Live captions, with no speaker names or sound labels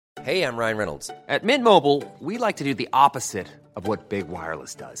Hey, I'm Ryan Reynolds. At Mint Mobile, we like to do the opposite of what Big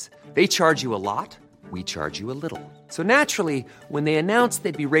Wireless does. They charge you a lot, we charge you a little. So naturally, when they announced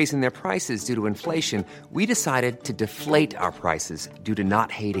they'd be raising their prices due to inflation, we decided to deflate our prices due to not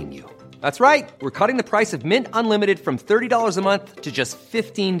hating you. That's right. We're cutting the price of Mint Unlimited from $30 a month to just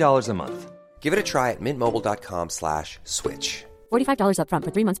 $15 a month. Give it a try at mintmobile.com/switch. $45 up front for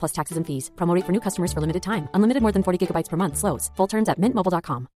 3 months plus taxes and fees. Promo rate for new customers for limited time. Unlimited more than 40 gigabytes per month. Slows full terms at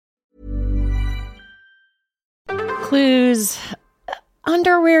mintmobile.com. Clues.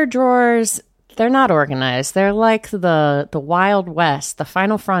 Underwear drawers, they're not organized. They're like the Wild West, the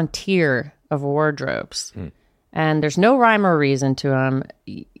final frontier of wardrobes. And there's no rhyme or reason to them.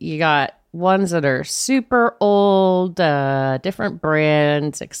 You got ones that are super old, different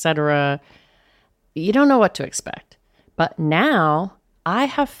brands, etc. You don't know what to expect. But now I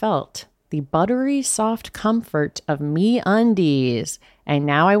have felt the buttery soft comfort of MeUndies. And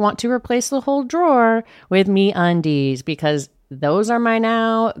now I want to replace the whole drawer with MeUndies because those are my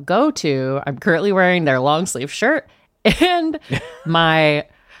now go-to. I'm currently wearing their long sleeve shirt and my,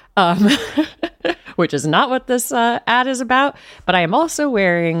 which is not what this ad is about, but I am also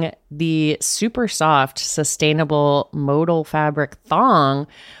wearing the super soft, sustainable modal fabric thong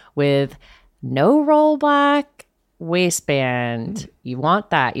with no rollback waistband. You want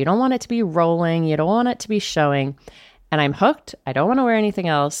that. You don't want it to be rolling. You don't want it to be showing. And I'm hooked. I don't want to wear anything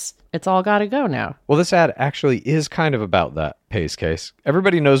else. It's all got to go now. Well, this ad actually is kind of about that, Pace Case.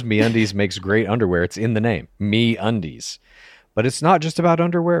 Everybody knows MeUndies makes great underwear. It's in the name, MeUndies. But it's not just about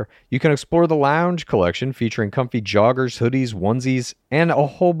underwear. You can explore the lounge collection featuring comfy joggers, hoodies, onesies, and a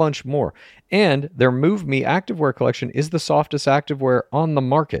whole bunch more. And their Move Me activewear collection is the softest activewear on the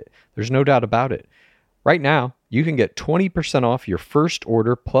market. There's no doubt about it. Right now, you can get 20% off your first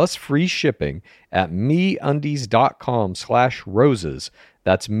order plus free shipping at MeUndies.com/roses.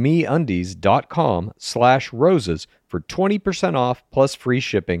 That's MeUndies.com/roses for 20% off plus free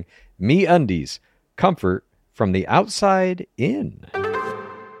shipping. MeUndies, comfort from the outside in.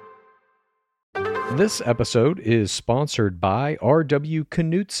 This episode is sponsored by R.W.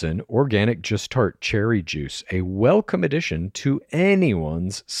 Knutson Organic Just Tart Cherry Juice, a welcome addition to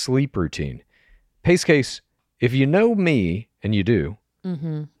anyone's sleep routine. Pace Case, if you know me, and you do,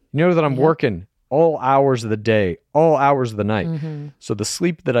 you know that I'm working all hours of the day, all hours of the night. So the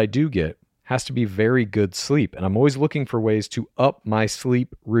sleep that I do get has to be very good sleep. And I'm always looking for ways to up my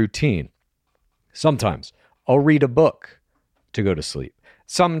sleep routine. Sometimes I'll read a book to go to sleep.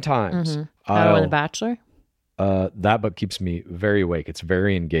 Sometimes The Bachelor? That book keeps me very awake. It's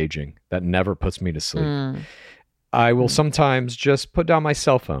very engaging. That never puts me to sleep. I will sometimes just put down my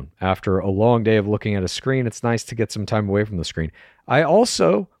cell phone after a long day of looking at a screen. It's nice to get some time away from the screen. I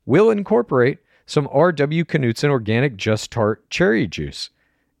also will incorporate some R.W. Knutson Organic Just Tart Cherry Juice.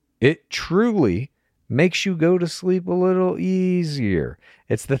 It truly makes you go to sleep a little easier.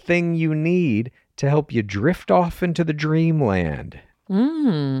 It's the thing you need to help you drift off into the dreamland.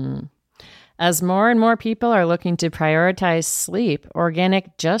 As more and more people are looking to prioritize sleep,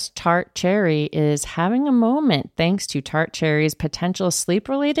 Organic Just Tart Cherry is having a moment thanks to Tart Cherry's potential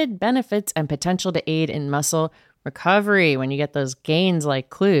sleep-related benefits and potential to aid in muscle recovery when you get those gains like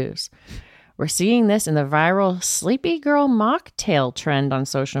clues. We're seeing this in the viral Sleepy Girl mocktail trend on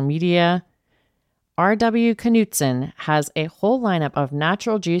social media. R.W. Knutson has a whole lineup of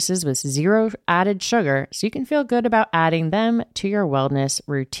natural juices with zero added sugar, so you can feel good about adding them to your wellness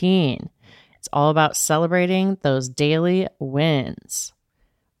routine. It's all about celebrating those daily wins.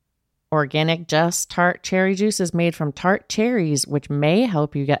 Organic Just Tart Cherry Juice is made from tart cherries, which may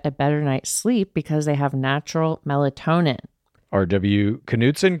help you get a better night's sleep because they have natural melatonin. R.W.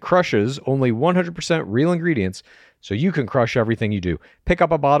 Knutson crushes only 100% real ingredients, so you can crush everything you do. Pick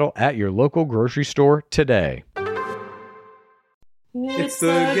up a bottle at your local grocery store today. It's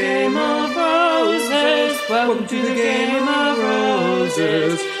the Game of Roses. Welcome to the Game of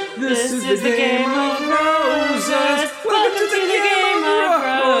Roses. This is the Game of Roses. Welcome to the Game of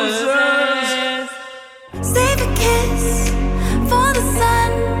Roses. Save a kiss for the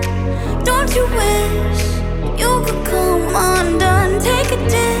sun. Don't you wish you could come undone? Take a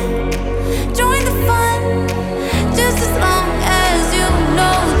dip, join the fun. Just as long as you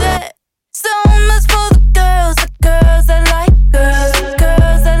know that summer's for the girls that like girls, the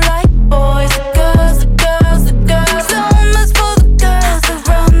girls that like boys, the girls, the girls, the girls. Summer's for the girls that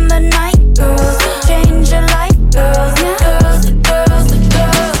run the night, girls that change your life, girls, the girls, the girls, the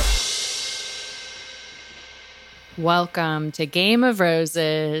girls. Welcome to Game of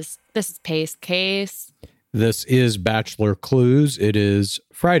Roses. This is Pace Case. This is Bachelor Clues. It is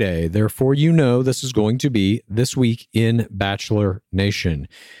Friday. Therefore, you know this is going to be This Week in Bachelor Nation.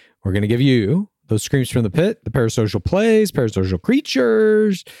 We're going to give you those screams from the pit, the parasocial plays, parasocial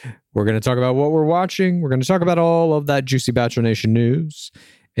creatures. We're going to talk about what we're watching. We're going to talk about all of that juicy Bachelor Nation news.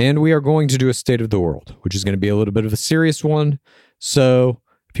 And we are going to do a state of the world, which is going to be a little bit of a serious one. So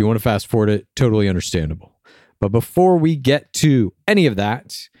if you want to fast forward it, totally understandable. But before we get to any of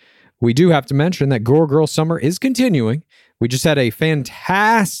that, we do have to mention that Gore Girl Summer is continuing. We just had a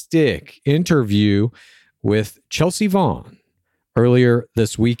fantastic interview with Chelsea Vaughn earlier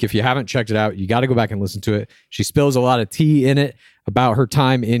this week. If you haven't checked it out, you got to go back and listen to it. She spills a lot of tea in it about her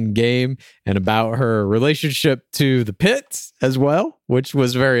time in game and about her relationship to the pit as well, which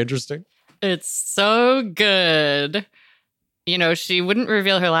was very interesting. It's so good. You know, she wouldn't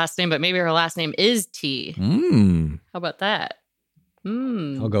reveal her last name, but maybe her last name is T. How about that?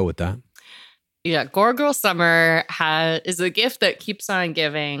 I'll go with that. Yeah, Gore Girl Summer is a gift that keeps on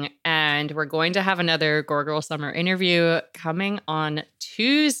giving, and we're going to have another Gore Girl Summer interview coming on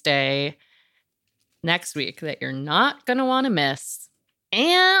Tuesday next week that you're not going to want to miss.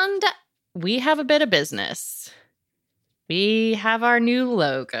 And we have a bit of business. We have our new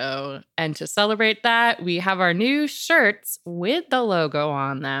logo, and to celebrate that, we have our new shirts with the logo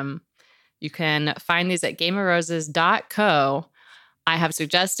on them. You can find these at gameofroses.co. I have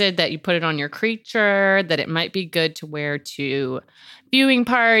suggested that you put it on your creature, that it might be good to wear to viewing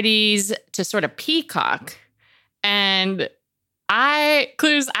parties, to sort of peacock. And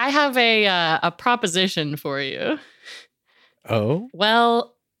Clues, I have a proposition for you. Oh?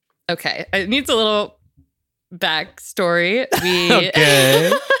 Well, okay. It needs a little backstory.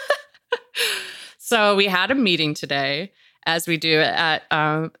 Okay. So we had a meeting today, as we do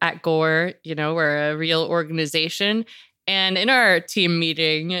at Gore. You know, we're a real organization. And in our team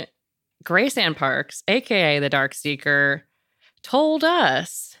meeting, Grace Ann Parks, aka the Dark Seeker, told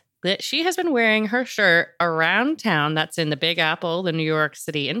us that she has been wearing her shirt around town that's in the Big Apple, the New York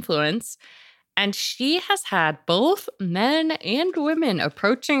City influence. And she has had both men and women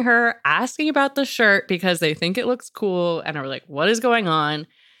approaching her, asking about the shirt because they think it looks cool and are like, what is going on?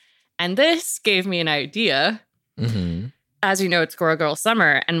 And this gave me an idea. Mm-hmm. As you know, it's Gore Girl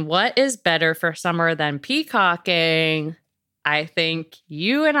Summer. And what is better for summer than peacocking? I think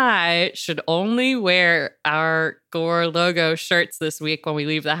you and I should only wear our Gore logo shirts this week when we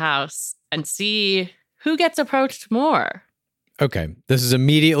leave the house and see who gets approached more. Okay. This is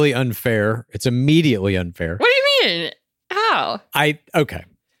immediately unfair. It's immediately unfair. What do you mean? How? Okay.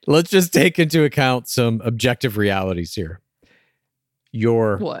 Let's just take into account some objective realities here.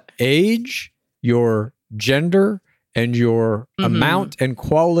 Your age, your gender, and your amount and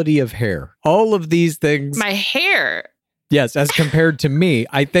quality of hair. All of these things. My hair. Yes, as compared to me,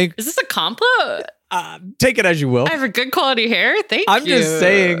 I think. Is this a compliment? Take it as you will. I have a good quality hair. Thank you. I'm just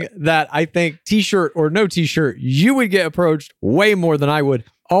saying that I think t-shirt or no t-shirt, you would get approached way more than I would.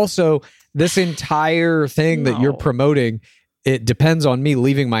 Also, this entire thing that you're promoting, it depends on me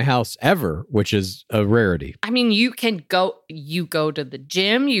leaving my house ever, which is a rarity. I mean, you go to the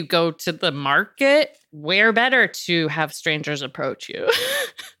gym, you go to the market. Where better to have strangers approach you?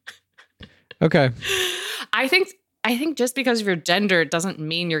 Okay. I think just because of your gender, it doesn't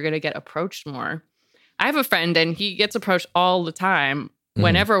mean you're going to get approached more. I have a friend and he gets approached all the time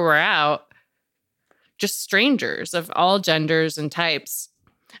whenever we're out. Just strangers of all genders and types.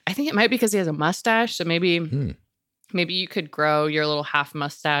 I think it might be because he has a mustache. So maybe you could grow your little half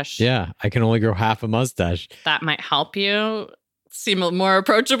mustache. Yeah, I can only grow half a mustache. That might help you seem more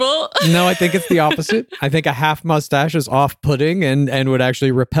approachable. No, I think it's the opposite. I think a half mustache is off-putting and would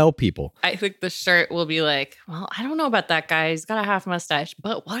actually repel people. I think the shirt will be like, well, I don't know about that guy. He's got a half mustache,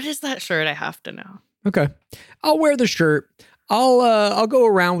 but what is that shirt? I have to know. Okay. I'll wear the shirt. I'll go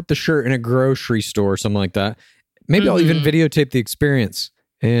around with the shirt in a grocery store or something like that. Maybe I'll even videotape the experience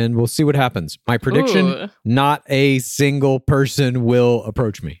and we'll see what happens. My prediction, not a single person will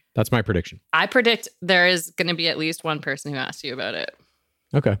approach me. That's my prediction. I predict there is going to be at least one person who asks you about it.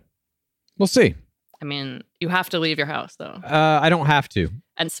 Okay. We'll see. I mean, you have to leave your house, though. I don't have to.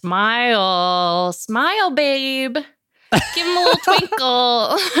 And smile. Smile, babe. Give him a little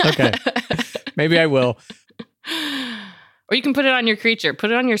twinkle. Okay. Maybe I will. Or you can put it on your creature.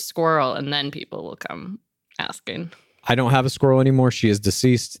 Put it on your squirrel, and then people will come asking. I don't have a squirrel anymore. She is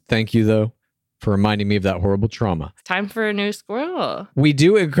deceased. Thank you, though, for reminding me of that horrible trauma. Time for a new squirrel. We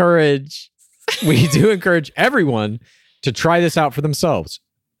do encourage everyone to try this out for themselves.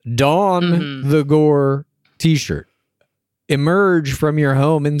 Don the Gore t-shirt. Emerge from your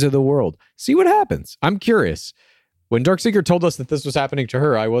home into the world. See what happens. I'm curious. When Darkseeker told us that this was happening to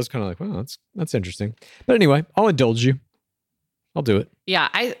her, I was kind of like, well, that's interesting. But anyway, I'll indulge you. I'll do it. Yeah,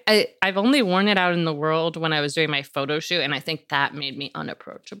 I've only worn it out in the world when I was doing my photo shoot, and I think that made me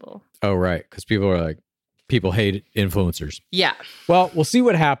unapproachable. Oh, right. Because people hate influencers. Yeah. Well, we'll see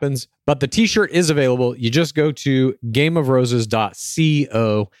what happens, but the t-shirt is available. You just go to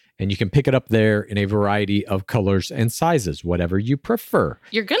gameofroses.co and you can pick it up there in a variety of colors and sizes, whatever you prefer.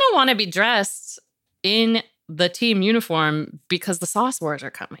 You're going to want to be dressed in the team uniform because the Sauce Wars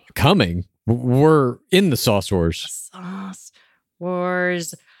are coming. Coming? We're in the Sauce Wars. The Sauce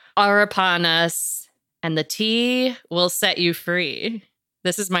Wars are upon us, and the tea will set you free.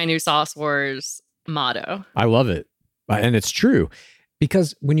 This is my new Sauce Wars motto. I love it. And it's true.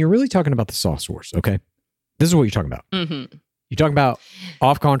 Because when you're really talking about the Sauce Wars, okay, this is what you're talking about. Mm-hmm. You're talking about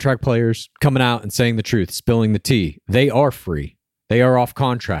off-contract players coming out and saying the truth, spilling the tea. They are free. They are off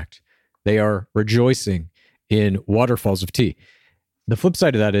contract. They are rejoicing in waterfalls of tea. The flip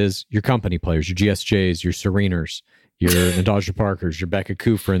side of that is your company players, your GSJs, your Sereners, your Natasha Parkers, your Becca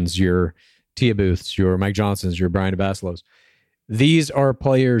Kufrins, your Tia Booths, your Mike Johnsons, your Brian Abaslos. These are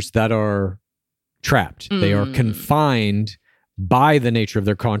players that are trapped. They are confined by the nature of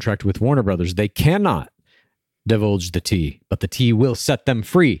their contract with Warner Brothers. They cannot divulge the tea, but the tea will set them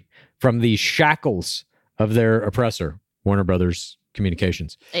free from the shackles of their oppressor, Warner Brothers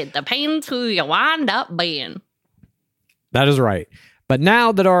Communications. It depends who you wind up being. That is right. But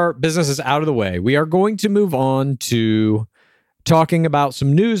now that our business is out of the way, we are going to move on to talking about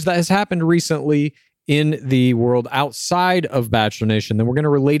some news that has happened recently in the world outside of Bachelor Nation. Then we're going to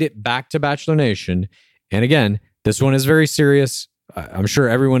relate it back to Bachelor Nation. And again, this one is very serious. I'm sure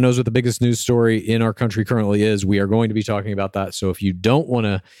everyone knows what the biggest news story in our country currently is. We are going to be talking about that. So if you don't want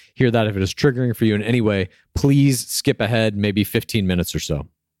to hear that, if it is triggering for you in any way, please skip ahead maybe 15 minutes or so.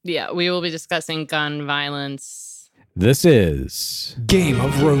 Yeah, we will be discussing gun violence. This is Game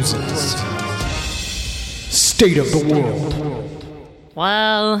of Roses. State of the World.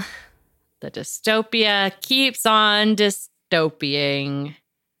 Well, the dystopia keeps on dystoping.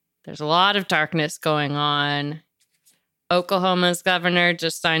 There's a lot of darkness going on. Oklahoma's governor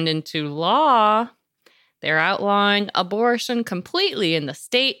just signed into law. They're outlawing abortion completely in the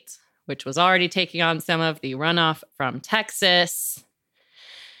state, which was already taking on some of the runoff from Texas.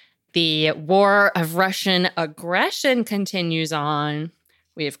 The war of Russian aggression continues on.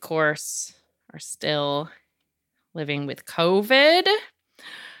 We, of course, are still living with COVID.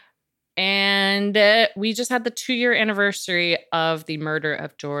 And we just had the 2-year anniversary of the murder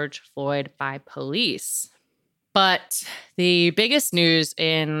of George Floyd by police. But the biggest news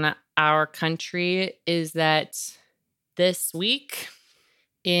in our country is that this week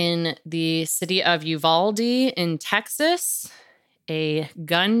in the city of Uvalde in Texas, a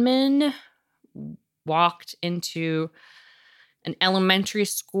gunman walked into an elementary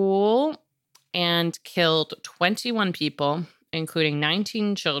school and killed 21 people, including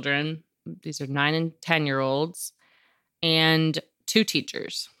 19 children. These are 9 and 10-year-olds, and 2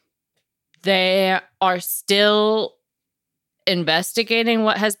 teachers. They are still investigating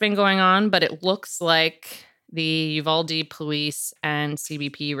what has been going on, but it looks like the Uvalde police and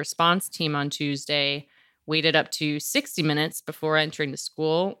CBP response team on Tuesday waited up to 60 minutes before entering the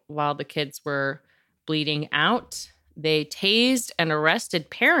school while the kids were bleeding out. They tased and arrested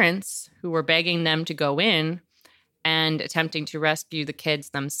parents who were begging them to go in and attempting to rescue the kids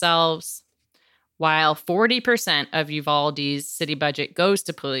themselves. While 40% of Uvalde's city budget goes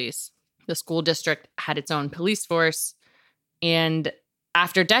to police, the school district had its own police force. And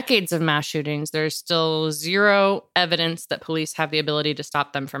after decades of mass shootings, there's still zero evidence that police have the ability to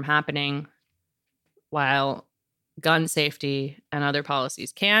stop them from happening, while gun safety and other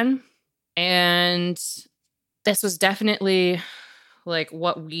policies can. And this was definitely like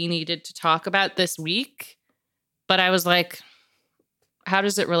what we needed to talk about this week. But I was like, how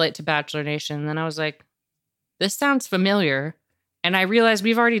does it relate to Bachelor Nation? And then I was like, this sounds familiar. And I realized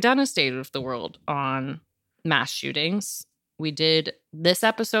we've already done a State of the World on mass shootings. We did this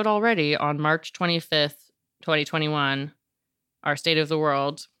episode already on March 25th, 2021, our State of the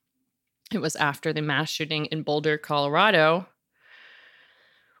World. It was after the mass shooting in Boulder, Colorado,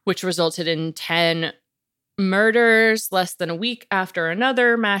 which resulted in 10 murders less than a week after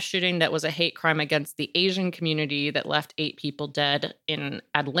another mass shooting that was a hate crime against the Asian community that left 8 people dead in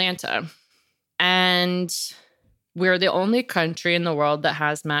Atlanta. And we're the only country in the world that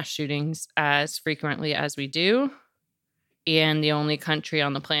has mass shootings as frequently as we do, and the only country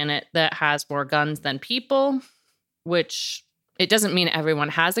on the planet that has more guns than people, which it doesn't mean everyone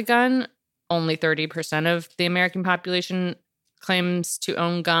has a gun. Only 30% of the American population claims to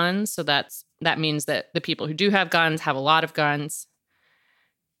own guns. So that means that the people who do have guns have a lot of guns.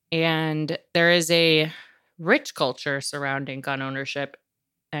 And there is a rich culture surrounding gun ownership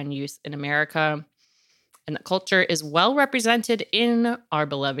and use in America. And the culture is well represented in our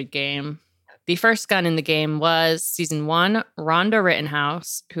beloved game. The first gun in the game was Season 1, Rhonda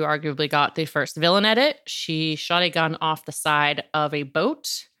Rittenhouse, who arguably got the first villain edit. She shot a gun off the side of a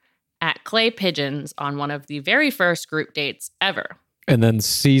boat at Clay Pigeons on one of the very first group dates ever. And then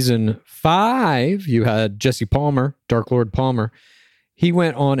Season 5, you had Jesse Palmer, Dark Lord Palmer. He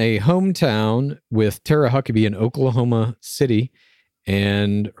went on a hometown with Tara Huckabee in Oklahoma City,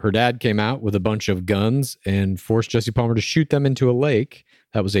 and her dad came out with a bunch of guns and forced Jesse Palmer to shoot them into a lake.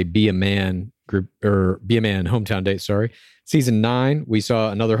 That was a Be a Man group, or Be a Man hometown date, sorry. Season 9, we saw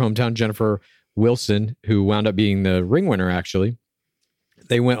another hometown, Jennifer Wilson, who wound up being the ring winner, actually.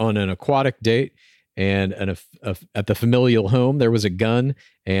 They went on an aquatic date, and at the familial home, there was a gun,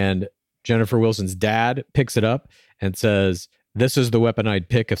 and Jennifer Wilson's dad picks it up and says, "This is the weapon I'd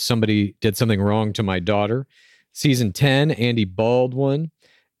pick if somebody did something wrong to my daughter." Season 10, Andy Baldwin.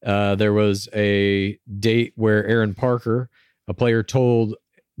 There was a date where Aaron Parker, a player, told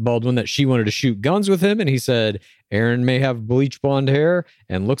Baldwin that she wanted to shoot guns with him, and he said, "Aaron may have bleach blonde hair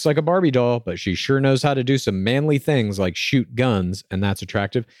and looks like a Barbie doll, but she sure knows how to do some manly things like shoot guns, and that's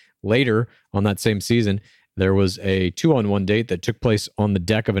attractive." Later on that same season, there was a 2-on-1 date that took place on the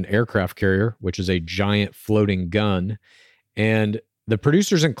deck of an aircraft carrier, which is a giant floating gun. And the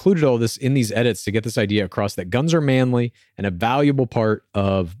producers included all this in these edits to get this idea across that guns are manly and a valuable part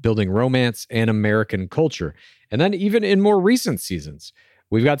of building romance and American culture. And then even in more recent seasons,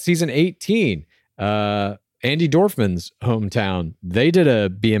 we've got Season 18, Andy Dorfman's hometown. They did a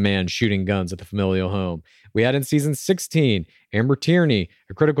Be a Man shooting guns at the familial home. We had in Season 16, Amber Tierney,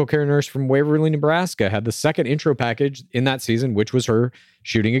 a critical care nurse from Waverly, Nebraska, had the second intro package in that season, which was her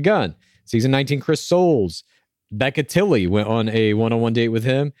shooting a gun. Season 19, Chris Soules. Becca Tilley went on a one-on-one date with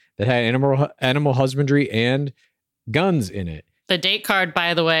him that had animal husbandry and guns in it. The date card,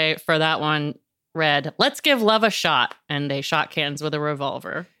 by the way, for that one read, "Let's give love a shot," and they shot cans with a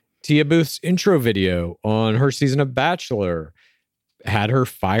revolver. Tia Booth's intro video on her season of Bachelor had her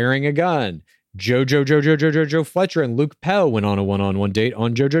firing a gun. Joe Fletcher and Luke Pell went on a one-on-one date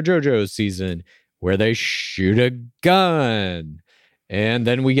on JoJo's season where they shoot a gun. And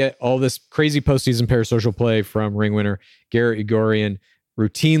then we get all this crazy postseason parasocial play from ring winner Garrett Igorian,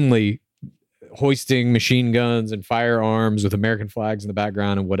 routinely hoisting machine guns and firearms with American flags in the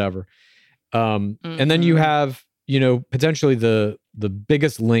background and whatever. And then you have, potentially the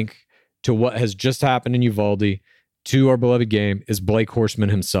biggest link to what has just happened in Uvalde to our beloved game is Blake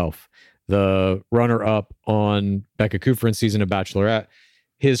Horstmann himself, the runner-up on Becca Kufrin's season of Bachelorette.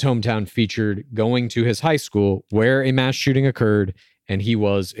 His hometown featured going to his high school where a mass shooting occurred, and he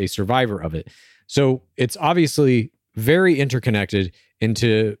was a survivor of it. So it's obviously very interconnected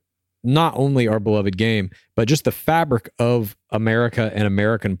into not only our beloved game, but just the fabric of America and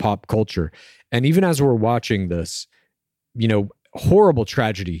American pop culture. And even as we're watching this, horrible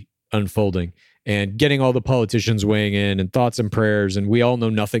tragedy unfolding and getting all the politicians weighing in and thoughts and prayers. And we all know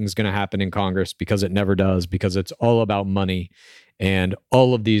nothing's going to happen in Congress because it never does, because it's all about money. And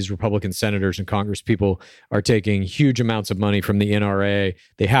all of these Republican senators and Congress people are taking huge amounts of money from the NRA.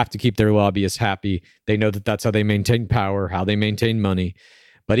 They have to keep their lobbyists happy. They know that that's how they maintain power, how they maintain money.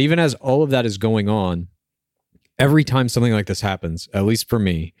 But even as all of that is going on, every time something like this happens, at least for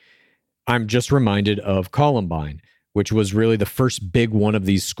me, I'm just reminded of Columbine, which was really the first big one of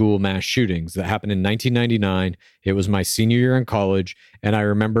these school mass shootings that happened in 1999. It was my senior year in college. And I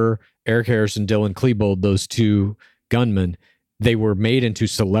remember Eric Harris and Dylan Klebold, those two gunmen, they were made into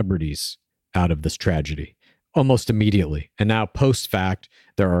celebrities out of this tragedy almost immediately. And now post-fact,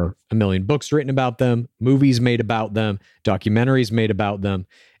 there are a million books written about them, movies made about them, documentaries made about them,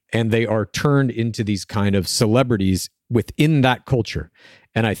 and they are turned into these kind of celebrities within that culture.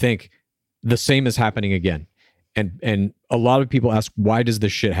 And I think the same is happening again. And a lot of people ask, why does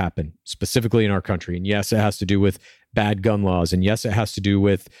this shit happen specifically in our country? And yes, it has to do with bad gun laws. And yes, it has to do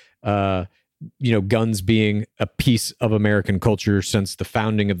with, guns being a piece of American culture since the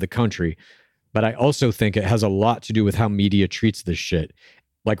founding of the country. But I also think it has a lot to do with how media treats this shit.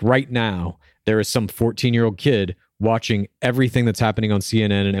 Like right now, there is some 14-year-old kid watching everything that's happening on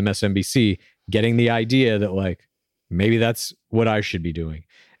CNN and MSNBC, getting the idea that like, maybe that's what I should be doing.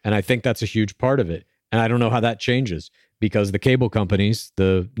 And I think that's a huge part of it. And I don't know how that changes because the cable companies,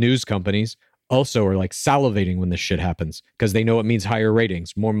 the news companies also are like salivating when this shit happens because they know it means higher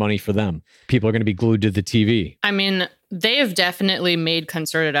ratings, more money for them. People are going to be glued to the TV. I mean, they have definitely made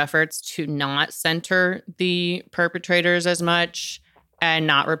concerted efforts to not center the perpetrators as much and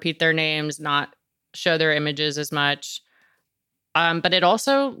not repeat their names, not show their images as much. But it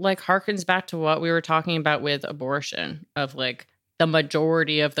also like harkens back to what we were talking about with abortion, of like the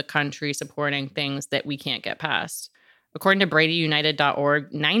majority of the country supporting things that we can't get past. According to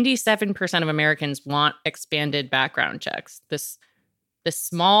BradyUnited.org, 97% of Americans want expanded background checks. This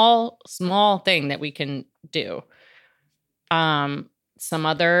small thing that we can do. Some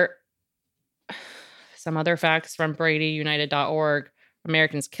other facts from BradyUnited.org.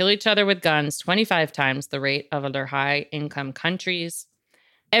 Americans kill each other with guns 25 times the rate of other high-income countries.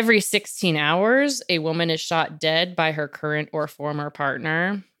 Every 16 hours, a woman is shot dead by her current or former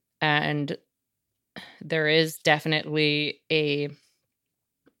partner. And there is definitely a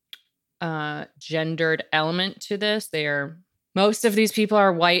gendered element to this. Most of these people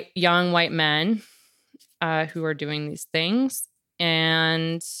are young white men who are doing these things.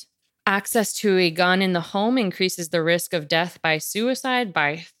 And access to a gun in the home increases the risk of death by suicide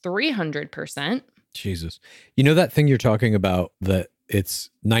by 300%. Jesus. You know that thing you're talking about, that it's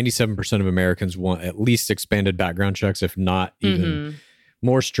 97% of Americans want at least expanded background checks, if not even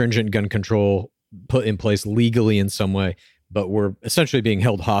more stringent gun control put in place legally in some way. But we're essentially being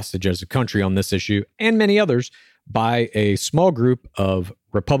held hostage as a country on this issue and many others by a small group of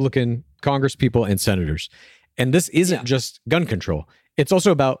Republican congresspeople and senators. And this isn't just gun control. It's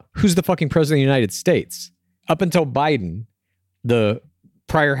also about who's the fucking president of the United States. Up until Biden, the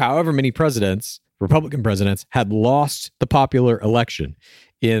prior however many presidents, Republican presidents, had lost the popular election.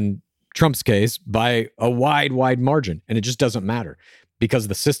 In Trump's case, by a wide margin. And it just doesn't matter because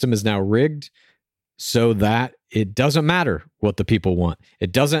the system is now rigged so that it doesn't matter what the people want.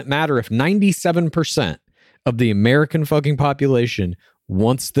 It doesn't matter if 97% of the American fucking population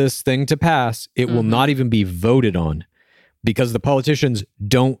wants this thing to pass. It will not even be voted on because the politicians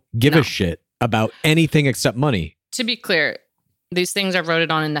don't give a shit about anything except money. To be clear, these things are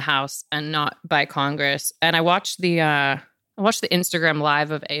voted on in the House and not by Congress. And I watched the Instagram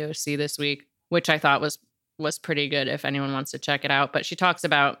live of AOC this week, which I thought was pretty good if anyone wants to check it out. But she talks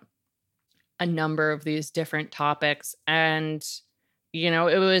about a number of these different topics. And, you know,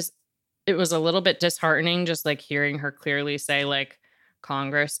 it was a little bit disheartening just like hearing her clearly say like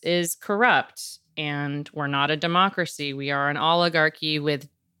Congress is corrupt and we're not a democracy. We are an oligarchy with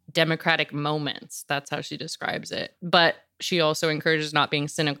democratic moments. That's how she describes it. But she also encourages not being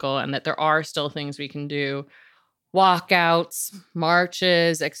cynical and that there are still things we can do. Walkouts,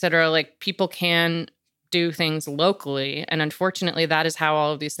 marches, etc. Like people can do things locally. And unfortunately, that is how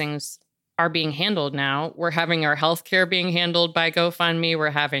all of these things are being handled now. We're having our healthcare being handled by GoFundMe.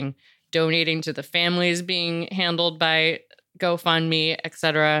 We're having donating to the families being handled by GoFundMe,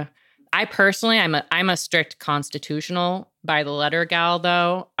 etc. I personally, I'm a strict constitutional by the letter gal,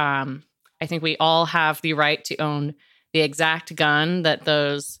 though. I think we all have the right to own the exact gun that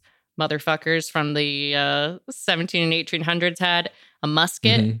those motherfuckers from the 17 and 1800s had, a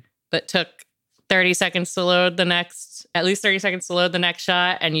musket, but took 30 seconds to load at least 30 seconds to load the next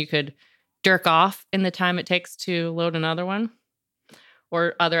shot, and you could jerk off in the time it takes to load another one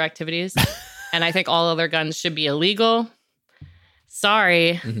or other activities. And I think all other guns should be illegal.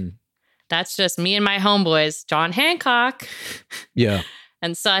 Sorry. That's just me and my homeboys, John Hancock. Yeah.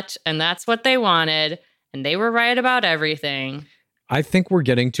 And such. And that's what they wanted. And they were right about everything. I think we're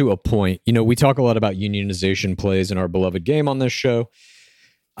getting to a point, you know, we talk a lot about unionization plays in our beloved game on this show.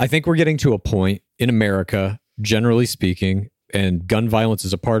 I think we're getting to a point in America, generally speaking, and gun violence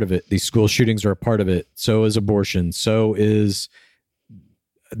is a part of it. These school shootings are a part of it. So is abortion. So is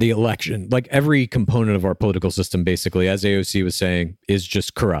the election. Like every component of our political system, basically, as AOC was saying, is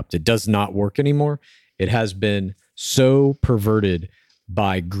just corrupt. It does not work anymore. It has been so perverted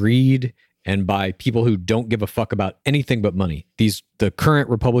by greed and by people who don't give a fuck about anything but money. The current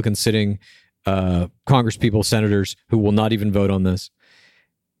Republican sitting congresspeople, senators who will not even vote on this,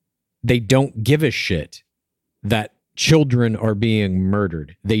 they don't give a shit that children are being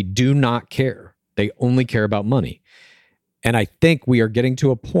murdered. They do not care. They only care about money. And I think we are getting to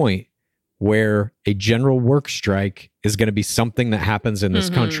a point where a general work strike is going to be something that happens in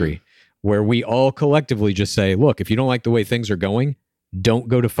this country, where we all collectively just say, look, if you don't like the way things are going, don't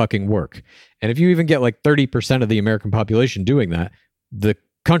go to fucking work. And if you even get like 30% of the American population doing that, the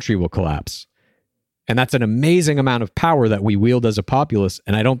country will collapse. And that's an amazing amount of power that we wield as a populace.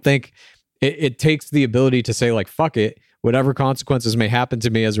 And I don't think it takes the ability to say like, fuck it, whatever consequences may happen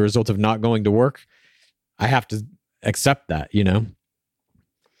to me as a result of not going to work, I have to accept that, you know?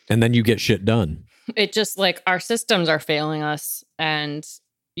 And then you get shit done. It just like our systems are failing us. And,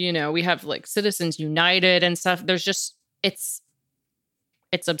 you know, we have like Citizens United and stuff. There's just, it's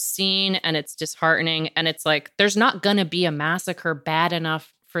obscene and it's disheartening. And it's like, there's not going to be a massacre bad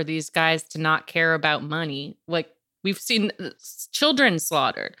enough for these guys to not care about money. Like We've seen children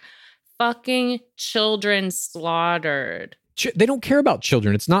slaughtered. Fucking children slaughtered. They don't care about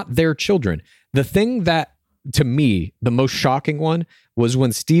children. It's not their children. The thing that, to me, the most shocking one was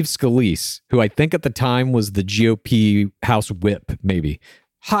when Steve Scalise, who I think at the time was the GOP House Whip, maybe,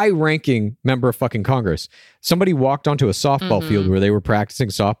 high-ranking member of fucking Congress, somebody walked onto a softball field where they were practicing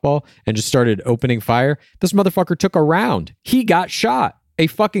softball and just started opening fire. This motherfucker took a round. He got shot. A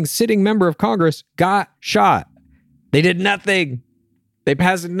fucking sitting member of Congress got shot. They did nothing. They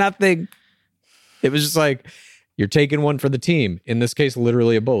passed nothing. It was just like, you're taking one for the team. In this case,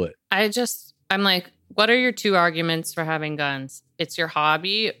 literally a bullet. I'm like, what are your two arguments for having guns? It's your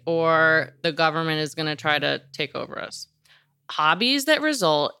hobby or the government is going to try to take over us. Hobbies that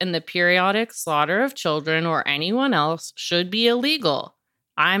result in the periodic slaughter of children or anyone else should be illegal.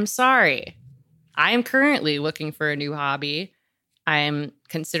 I'm sorry. I am currently looking for a new hobby. I am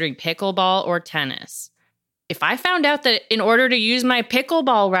considering pickleball or tennis. If I found out that in order to use my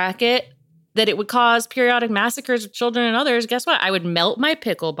pickleball racket, that it would cause periodic massacres of children and others, guess what? I would melt my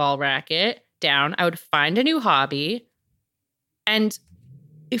pickleball racket down. I would find a new hobby. And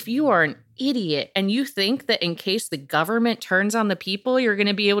if you are an idiot and you think that in case the government turns on the people, you're going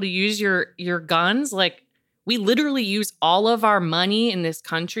to be able to use your guns, like, we literally use all of our money in this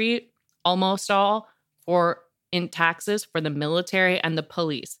country, almost all, in taxes for the military and the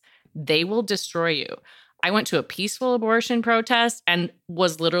police. They will destroy you. I went to a peaceful abortion protest and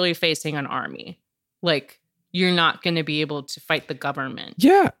was literally facing an army. Like, you're not going to be able to fight the government.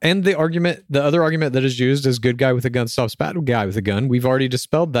 Yeah. And the other argument that is used is good guy with a gun stops bad guy with a gun. We've already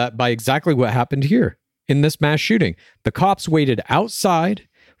dispelled that by exactly what happened here in this mass shooting. The cops waited outside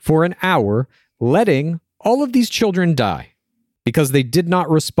for an hour, letting all of these children die because they did not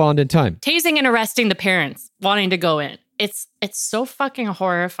respond in time. Tasing and arresting the parents wanting to go in. It's so fucking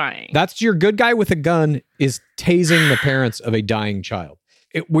horrifying. That's your good guy with a gun is tasing the parents of a dying child.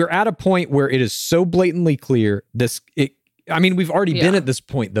 We're at a point where it is so blatantly clear. We've already been at this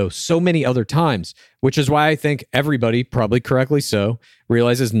point, though, so many other times, which is why I think everybody, probably correctly so,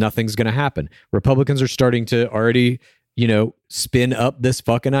 realizes nothing's going to happen. Republicans are starting to already, spin up this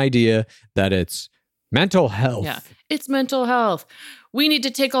fucking idea that it's mental health. Yeah, it's mental health. We need to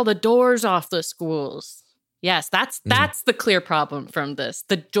take all the doors off the schools. Yes, that's the clear problem from this,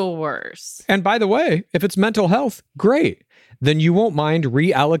 the doors. And by the way, if it's mental health, great. Then you won't mind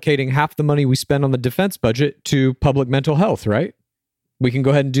reallocating half the money we spend on the defense budget to public mental health, right? We can go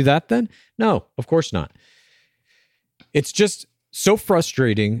ahead and do that then? No, of course not. It's just so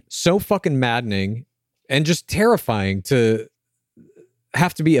frustrating, so fucking maddening, and just terrifying to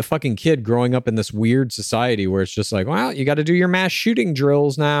have to be a fucking kid growing up in this weird society where it's just like, well, you got to do your mass shooting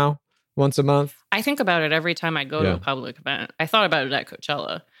drills now. Once a month. I think about it every time I go to a public event. I thought about it at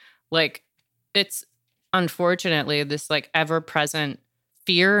Coachella. Like, it's unfortunately this like ever-present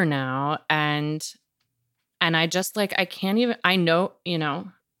fear now. And I just like, I can't even, I know,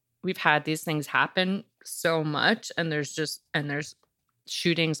 we've had these things happen so much and there's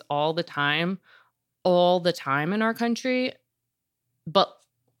shootings all the time in our country. But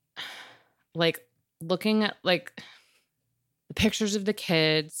like looking at like the pictures of the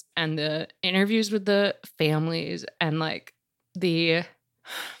kids and the interviews with the families and like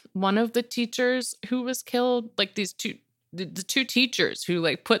one of the teachers who was killed, like the two teachers who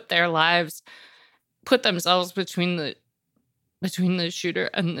like put themselves between the shooter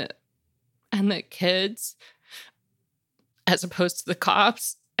and the kids as opposed to the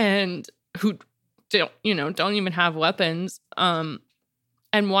cops and who don't even have weapons. And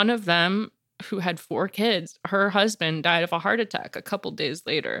one of them who had 4 kids, her husband died of a heart attack a couple days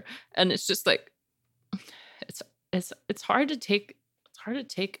later. And it's just like, it's hard to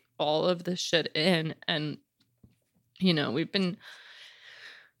take all of this shit in. And, we've been,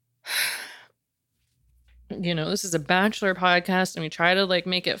 this is a Bachelor podcast and we try to like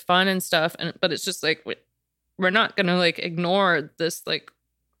make it fun and stuff. But it's just like, we're not going to like ignore this, like,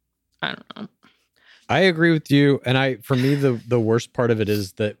 I don't know. I agree with you. And for me, the worst part of it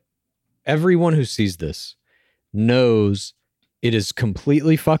is that everyone who sees this knows it is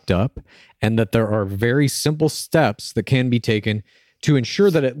completely fucked up and that there are very simple steps that can be taken to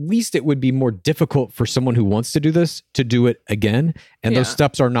ensure that at least it would be more difficult for someone who wants to do this to do it again. And those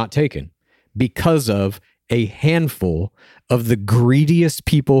steps are not taken because of a handful of the greediest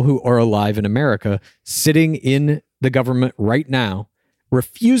people who are alive in America sitting in the government right now,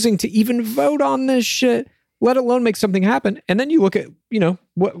 refusing to even vote on this shit, let alone make something happen. And then you look at,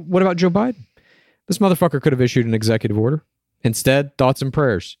 what about Joe Biden? This motherfucker could have issued an executive order. Instead, thoughts and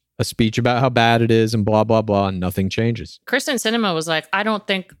prayers, a speech about how bad it is and blah, blah, blah, and nothing changes. Kristen Sinema was like, I don't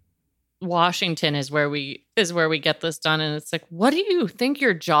think Washington is where we get this done. And it's like, what do you think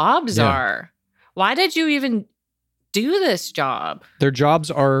your jobs are? Why did you even do this job? Their jobs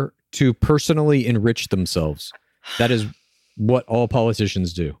are to personally enrich themselves. That is what all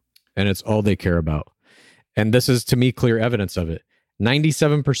politicians do. And it's all they care about. And this is, to me, clear evidence of it.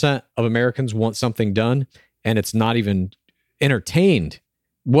 97% of Americans want something done, and it's not even entertained.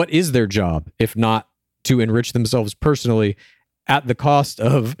 What is their job if not to enrich themselves personally at the cost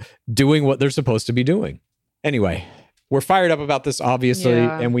of doing what they're supposed to be doing? Anyway, we're fired up about this, obviously,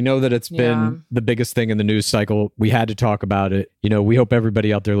 and we know that it's been the biggest thing in the news cycle. We had to talk about it. You know, we hope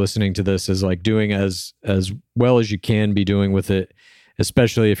everybody out there listening to this is like doing as well as you can be doing with it,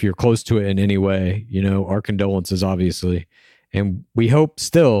 especially if you're close to it in any way. You know, our condolences, obviously. And we hope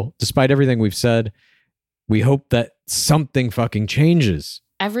still, despite everything we've said, we hope that something fucking changes.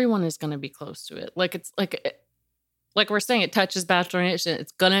 Everyone is going to be close to it. Like, it's like we're saying, it touches Bachelor Nation.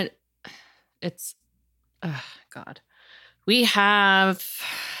 God. We have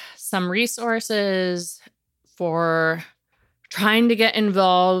some resources for trying to get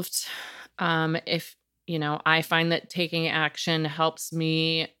involved. If, you know, I find that taking action helps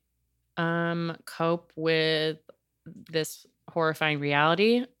me cope with this horrifying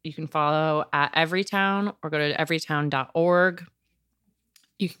reality, you can follow at Everytown or go to everytown.org.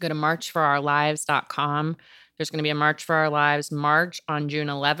 You can go to marchforourlives.com. There's going to be a March for Our Lives march on June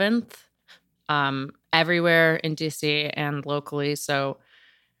 11th, everywhere in DC and locally. So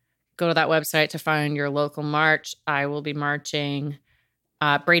go to that website to find your local march. I will be marching.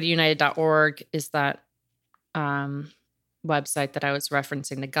 BradyUnited.org is that website that I was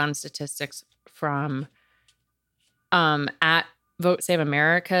referencing the gun statistics from. At Vote Save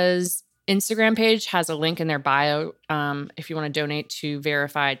America's Instagram page has a link in their bio if you want to donate to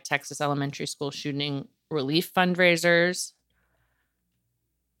verified Texas elementary school shooting relief fundraisers.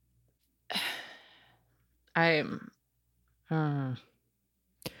 I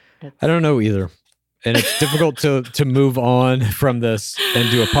don't know either. And it's difficult to move on from this and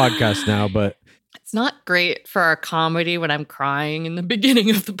do a podcast now, but it's not great for our comedy when I'm crying in the beginning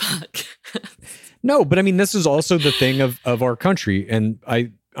of the podcast. No, but I mean, this is also the thing of our country. And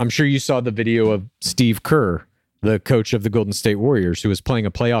I'm sure you saw the video of Steve Kerr, the coach of the Golden State Warriors, who was playing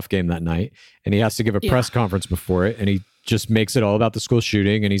a playoff game that night. And he has to give a press conference before it. And he just makes it all about the school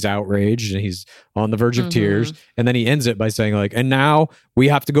shooting. And he's outraged and he's on the verge of tears. And then he ends it by saying like, and now we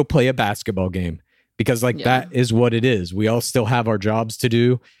have to go play a basketball game. Because like that is what it is. We all still have our jobs to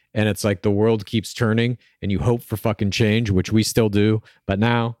do. And it's like the world keeps turning and you hope for fucking change, which we still do. But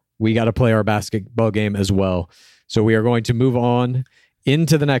now we got to play our basketball game as well. So we are going to move on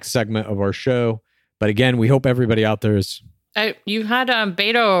into the next segment of our show. But again, we hope everybody out there is... You had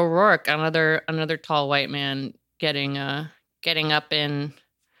Beto O'Rourke, another tall white man, getting up in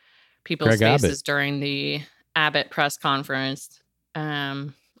people's faces during the Abbott press conference.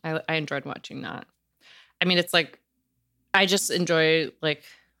 I enjoyed watching that. I mean, it's like, I just I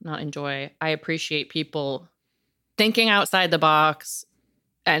appreciate people thinking outside the box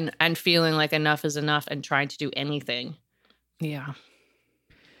and feeling like enough is enough and trying to do anything. Yeah.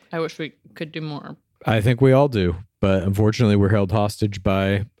 I wish we could do more. I think we all do. But unfortunately, we're held hostage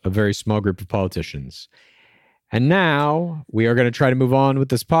by a very small group of politicians. And now we are going to try to move on with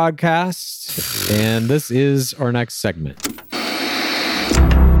this podcast. And this is our next segment.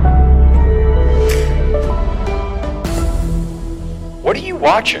 What are you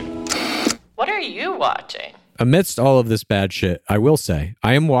watching? What are you watching? Amidst all of this bad shit, I will say,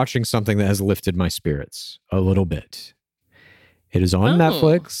 I am watching something that has lifted my spirits a little bit. It is on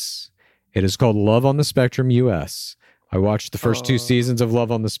Netflix. It is called Love on the Spectrum US. I watched the first 2 seasons of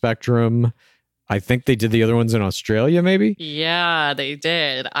Love on the Spectrum. I think they did the other ones in Australia, maybe? Yeah, they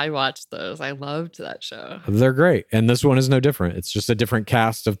did. I watched those. I loved that show. They're great. And this one is no different. It's just a different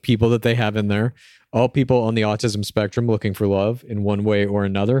cast of people that they have in there. All people on the autism spectrum looking for love in one way or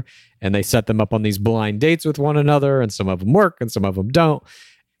another. And they set them up on these blind dates with one another. And some of them work and some of them don't.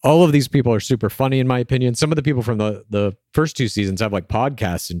 All of these people are super funny, in my opinion. Some of the people from the first 2 seasons have like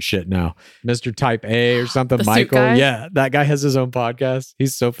podcasts and shit now. Mr. Type A or something. The Michael. suit guy? Yeah, that guy has his own podcast.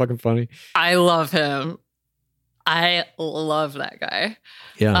 He's so fucking funny. I love him. I love that guy.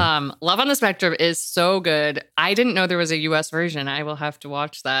 Yeah. Love on the Spectrum is so good. I didn't know there was a US version. I will have to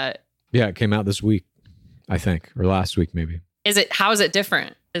watch that. Yeah, it came out this week, I think, or last week maybe. How is it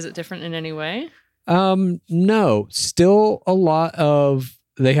different? Is it different in any way? No, still a lot of,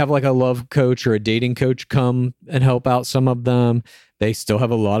 they have like a love coach or a dating coach come and help out some of them. They still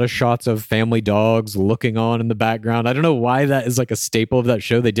have a lot of shots of family dogs looking on in the background. I don't know why that is like a staple of that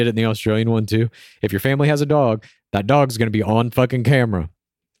show. They did it in the Australian one too. If your family has a dog, that dog's going to be on fucking camera.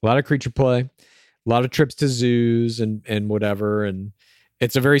 A lot of creature play, a lot of trips to zoos and whatever. And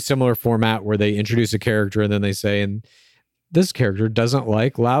it's a very similar format where they introduce a character and then they say, and this character doesn't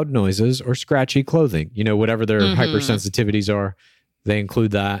like loud noises or scratchy clothing. You know, whatever their hypersensitivities are, they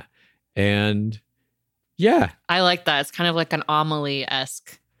include that. And yeah. I like that. It's kind of like an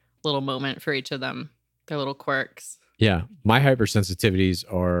Amelie-esque little moment for each of them. Their little quirks. Yeah. My hypersensitivities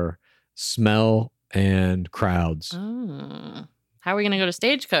are smell and crowds. Oh. How are we going to go to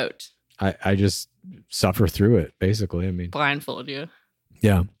Stagecoach? I just suffer through it, basically. I mean, Blindfold you.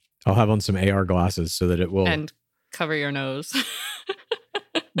 Yeah. I'll have on some AR glasses so that it will. And cover your nose.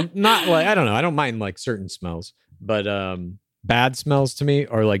 Not like, I don't know. I don't mind like certain smells, but bad smells to me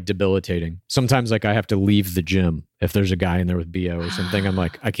are like debilitating. Sometimes like I have to leave the gym if there's a guy in there with BO or something. I'm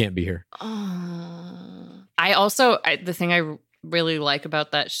like, I can't be here. I also, the thing I really like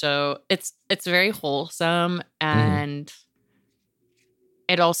about that show, it's very wholesome, and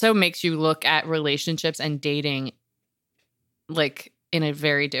it also makes you look at relationships and dating like in a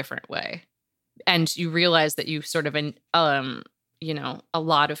very different way. And you realize that you sort of, you know, a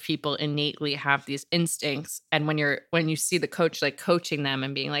lot of people innately have these instincts. And when you see the coach like coaching them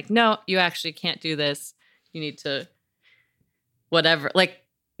and being like, no, you actually can't do this. You need to whatever, like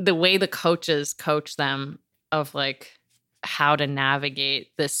the way the coaches coach them of like how to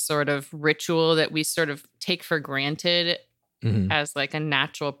navigate this sort of ritual that we sort of take for granted as like a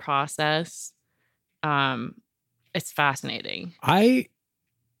natural process. It's fascinating. I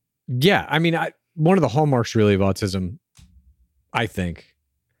mean, one of the hallmarks really of autism, I think,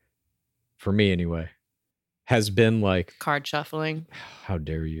 for me anyway, has been like card shuffling. How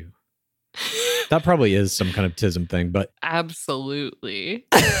dare you? That probably is some kind of tism thing, but absolutely.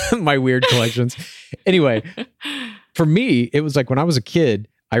 My weird collections. Anyway, for me, it was like when I was a kid,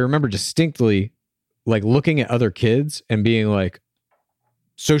 I remember distinctly like looking at other kids and being like,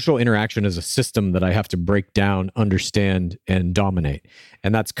 social interaction is a system that I have to break down, understand, and dominate.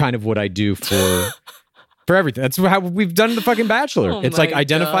 And that's kind of what I do for everything. That's how we've done the fucking Bachelor. It's like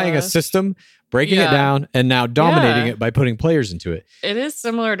identifying a system, breaking it down, and now dominating it by putting players into it. It is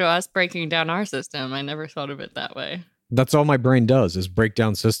similar to us breaking down our system. I never thought of it that way. That's all my brain does is break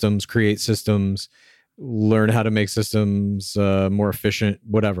down systems, create systems, learn how to make systems more efficient,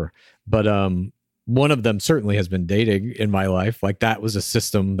 whatever. But one of them certainly has been dating in my life. Like that was a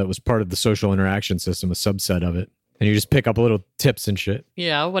system that was part of the social interaction system, a subset of it. And you just pick up little tips and shit.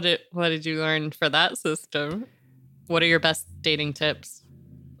 Yeah. What did you learn for that system? What are your best dating tips?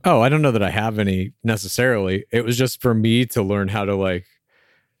 Oh, I don't know that I have any necessarily. It was just for me to learn how to like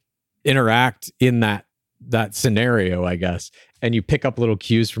interact in that scenario, I guess. And you pick up little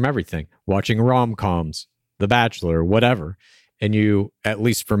cues from everything. Watching rom-coms, The Bachelor, whatever. And you, at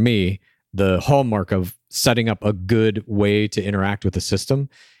least for me, the hallmark of setting up a good way to interact with the system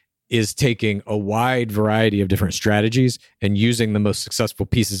is taking a wide variety of different strategies and using the most successful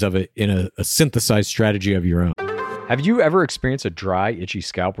pieces of it in a synthesized strategy of your own. Have you ever experienced a dry, itchy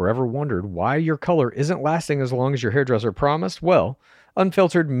scalp or ever wondered why your color isn't lasting as long as your hairdresser promised? Well,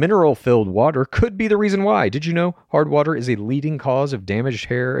 unfiltered, mineral-filled water could be the reason why. Did you know hard water is a leading cause of damaged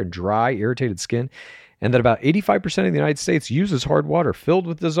hair and dry, irritated skin? And that about 85% of the United States uses hard water filled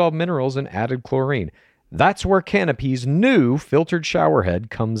with dissolved minerals and added chlorine. That's where Canopy's new filtered shower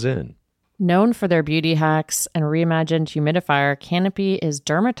head comes in. Known for their beauty hacks and reimagined humidifier, Canopy is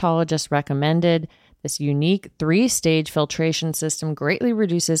dermatologist recommended. This unique 3-stage filtration system greatly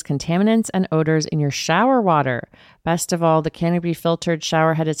reduces contaminants and odors in your shower water. Best of all, the Canopy filtered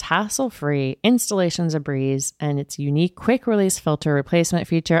shower head is hassle-free, installation's a breeze, and its unique quick-release filter replacement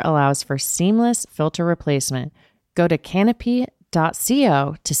feature allows for seamless filter replacement. Go to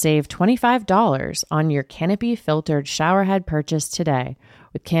canopy.co to save $25 on your Canopy filtered shower head purchase today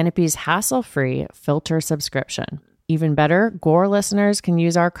with Canopy's hassle-free filter subscription. Even better, Gore listeners can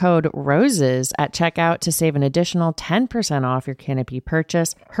use our code ROSES at checkout to save an additional 10% off your Canopy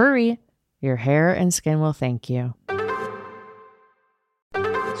purchase. Hurry! Your hair and skin will thank you.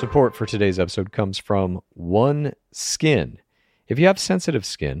 Support for today's episode comes from OneSkin. If you have sensitive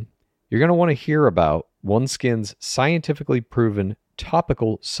skin, you're going to want to hear about OneSkin's scientifically proven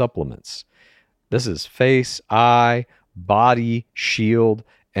topical supplements. This is face, eye, body, shield,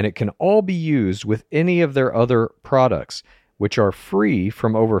 and it can all be used with any of their other products, which are free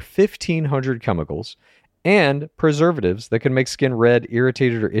from over 1,500 chemicals and preservatives that can make skin red,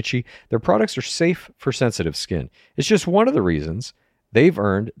 irritated, or itchy. Their products are safe for sensitive skin. It's just one of the reasons they've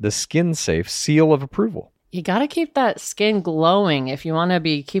earned the Skin Safe seal of approval. You got to keep that skin glowing if you want to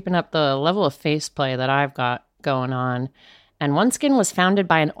be keeping up the level of face play that I've got going on. And OneSkin was founded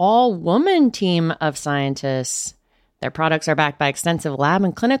by an all-woman team of scientists Their products are backed by extensive lab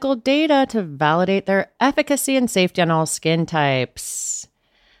and clinical data to validate their efficacy and safety on all skin types.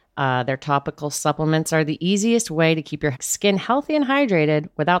 Their topical supplements are the easiest way to keep your skin healthy and hydrated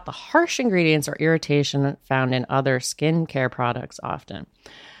without the harsh ingredients or irritation found in other skincare products often.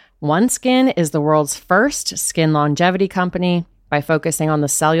 OneSkin is the world's first skin longevity company. By focusing on the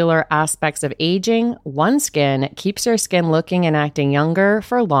cellular aspects of aging, OneSkin keeps your skin looking and acting younger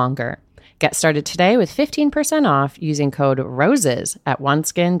for longer. Get started today with 15% off using code ROSES at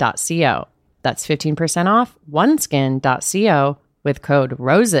oneskin.co. That's 15% off oneskin.co with code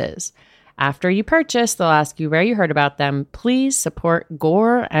ROSES. After you purchase, they'll ask you where you heard about them. Please support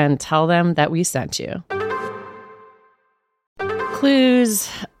Gore and tell them that we sent you. Clues.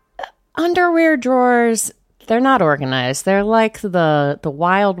 Underwear drawers, they're not organized. They're like the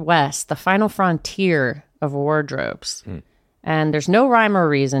Wild West, the final frontier of wardrobes. And there's no rhyme or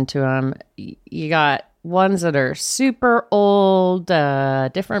reason to them. You got ones that are super old,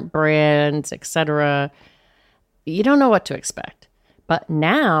 different brands, etc. You don't know what to expect. But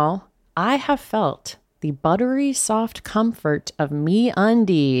now I have felt the buttery soft comfort of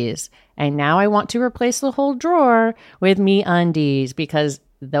MeUndies. And now I want to replace the whole drawer with MeUndies because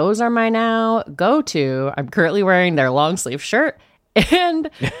those are my now go-to. I'm currently wearing their long sleeve shirt and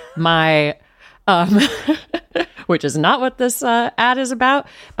my, which is not what this ad is about,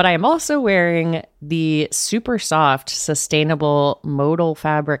 but I am also wearing the super soft, sustainable modal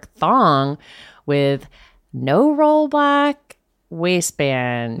fabric thong with no rollback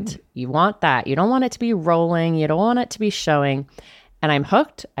waistband. You want that. You don't want it to be rolling. You don't want it to be showing. And I'm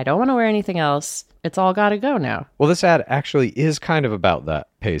hooked. I don't want to wear anything else. It's all got to go now. Well, this ad actually is kind of about that,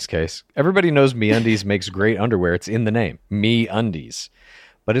 Pace Case. Everybody knows MeUndies makes great underwear. It's in the name, MeUndies.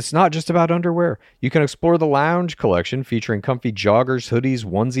 But it's not just about underwear. You can explore the lounge collection featuring comfy joggers, hoodies,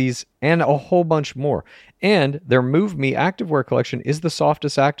 onesies, and a whole bunch more. And their Move Me activewear collection is the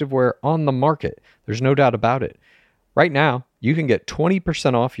softest activewear on the market. There's no doubt about it. Right now, you can get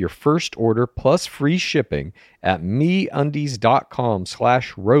 20% off your first order plus free shipping at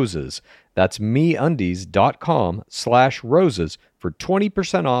MeUndies.com/roses. That's MeUndies.com/roses for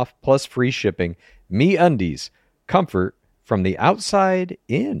 20% off plus free shipping. MeUndies, comfort from the outside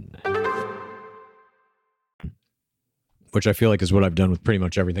in. Which I feel like is what I've done with pretty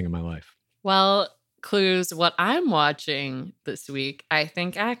much everything in my life. Well, Clues, what I'm watching this week, I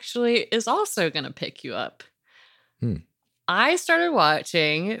think actually is also going to pick you up. I started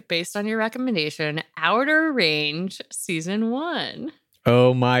watching, based on your recommendation, Outer Range Season 1.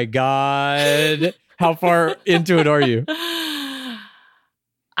 Oh my God. How far into it are you?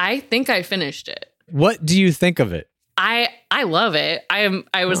 I think I finished it. What do you think of it? I love it.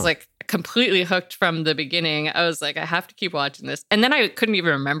 I was like completely hooked from the beginning. I was like, I have to keep watching this. And then I couldn't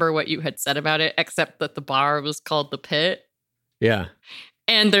even remember what you had said about it, except that the bar was called The Pit. Yeah.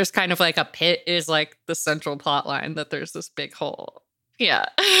 And there's kind of like a pit is like the central plot line, that there's this big hole. Yeah.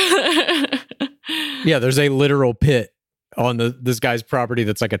 Yeah, there's a literal pit on this guy's property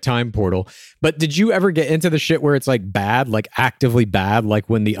that's like a time portal. But did you ever get into the shit where it's like bad, like actively bad, like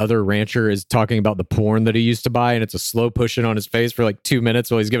when the other rancher is talking about the porn that he used to buy and it's a slow pushing on his face for like 2 minutes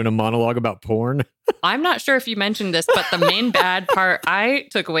while he's giving a monologue about porn? I'm not sure if you mentioned this, but the main bad part I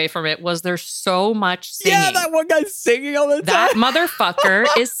took away from it was there's so much singing. Yeah, that one guy's singing all the time. That motherfucker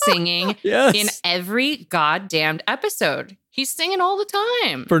is singing Yes. in every goddamned episode. He's singing all the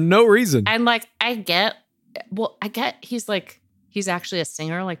time. For no reason. And like, I get he's actually a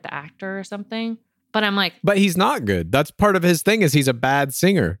singer, like the actor or something. But I'm like, But he's not good. That's part of his thing, is he's a bad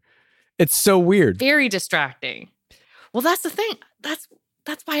singer. It's so weird. very distracting. Well, that's the thing. That's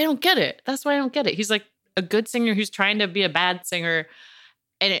why I don't get it. That's why I don't get it. He's like a good singer who's trying to be a bad singer.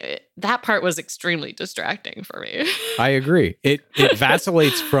 And that part was extremely distracting for me. I agree. It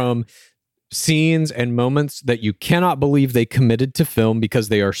vacillates from scenes and moments that you cannot believe they committed to film because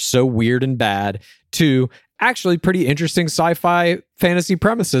they are so weird and bad, to actually pretty interesting sci-fi fantasy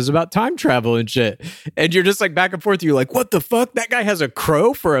premises about time travel and shit. And you're just like back and forth. You're like, what the fuck? That guy has a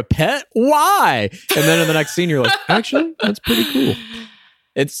crow for a pet? Why? And then in the next scene, you're like, actually, that's pretty cool.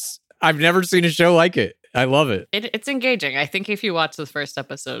 I've never seen a show like it. I love it. It's engaging. I think if you watch the first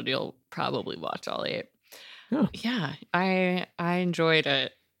episode, you'll probably watch all 8. Oh. Yeah, I enjoyed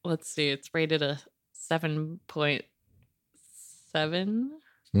it. Let's see, it's rated a 7.7 on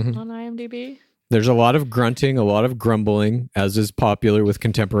IMDb. There's a lot of grunting, a lot of grumbling, as is popular with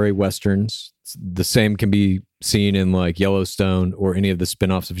contemporary Westerns. The same can be seen in like Yellowstone or any of the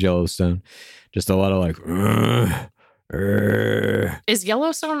spin-offs of Yellowstone. Just a lot of like... Is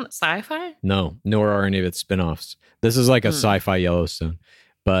Yellowstone sci-fi? No, nor are any of its spin-offs. This is like a sci-fi Yellowstone.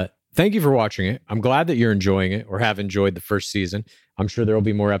 But thank you for watching it. I'm glad that you're enjoying it or have enjoyed the first season. I'm sure there will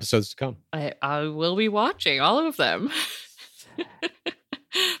be more episodes to come. I will be watching all of them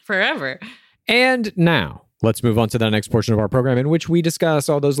forever. And now, let's move on to the next portion of our program in which we discuss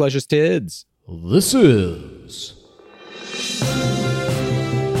all those luscious tids. This is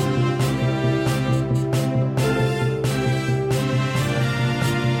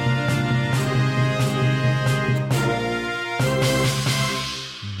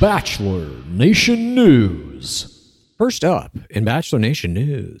Bachelor Nation News. First up in Bachelor Nation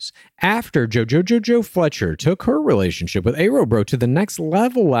news, after JoJo Fletcher took her relationship with ARO to the next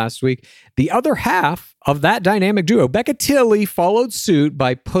level last week, the other half of that dynamic duo, Becca Tilley, followed suit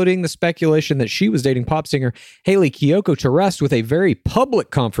by putting the speculation that she was dating pop singer Hayley Kiyoko to rest with a very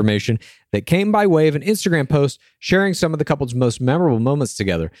public confirmation that came by way of an Instagram post sharing some of the couple's most memorable moments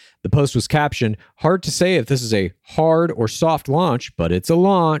together. The post was captioned, "Hard to say if this is a hard or soft launch, but it's a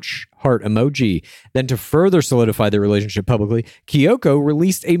launch," heart emoji. Then to further solidify their relationship publicly, Kiyoko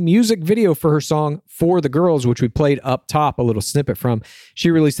released a music video for her song For the Girls, which we played up top a little snippet from.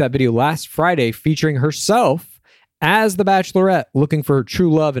 She released that video last Friday featuring herself as the Bachelorette looking for her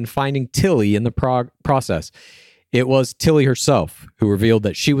true love and finding Tilley in the process. It was Tilley herself who revealed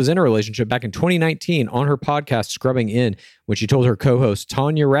that she was in a relationship back in 2019 on her podcast, Scrubbing In, when she told her co-host,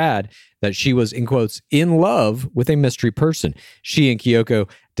 Tanya Rad, that she was, in quotes, in love with a mystery person. She and Kiyoko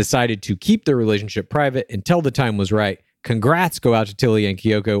decided to keep their relationship private until the time was right. Congrats go out to Tilley and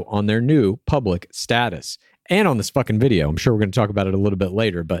Kiyoko on their new public status and on this fucking video. I'm sure we're going to talk about it a little bit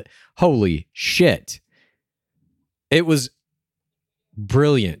later, but holy shit. It was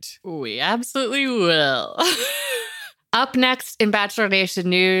brilliant. We absolutely will. Up next in Bachelor Nation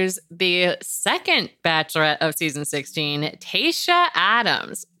news, the second Bachelorette of season 16, Tayshia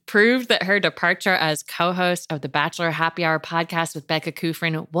Adams, proved that her departure as co-host of the Bachelor Happy Hour podcast with Becca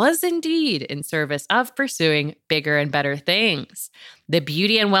Kufrin was indeed in service of pursuing bigger and better things. The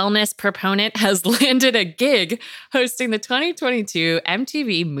beauty and wellness proponent has landed a gig hosting the 2022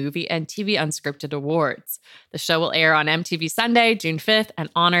 MTV Movie and TV Unscripted Awards. The show will air on MTV Sunday, June 5th, and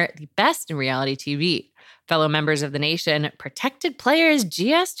honor the best in reality TV. Fellow members of the nation, Protected Players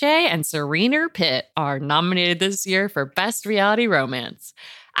GSJ and Serena Pitt are nominated this year for Best Reality Romance.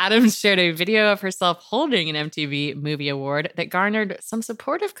 Adams shared a video of herself holding an MTV Movie Award that garnered some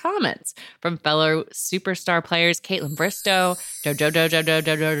supportive comments from fellow superstar players Caitlin Bristow, JoJo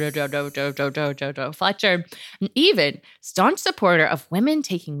Fletcher, and even staunch supporter of women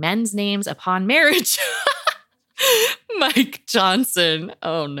taking men's names upon marriage, Mike Johnson.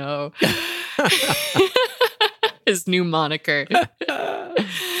 Oh no. His new moniker.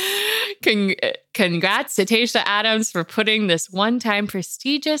 Congrats to Tayshia Adams for putting this one-time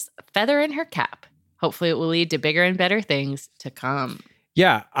prestigious feather in her cap. Hopefully it will lead to bigger and better things to come.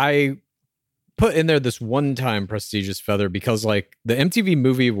 Yeah, I put in there this one-time prestigious feather because like the MTV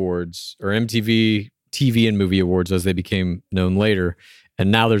Movie Awards or MTV TV and Movie Awards as they became known later,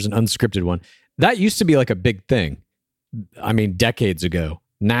 and now there's an unscripted one. That used to be like a big thing. I mean, decades ago.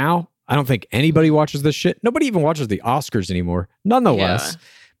 Now, I don't think anybody watches this shit. Nobody even watches the Oscars anymore. Nonetheless,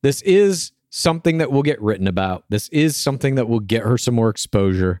 this is something that will get written about. This is something that will get her some more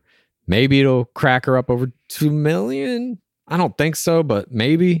exposure. Maybe it'll crack her up over 2 million. I don't think so, but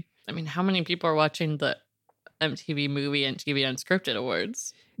maybe. I mean, how many people are watching the MTV Movie and TV Unscripted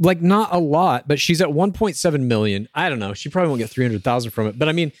Awards? Like, not a lot, but she's at 1.7 million. I don't know. She probably won't get 300,000 from it. But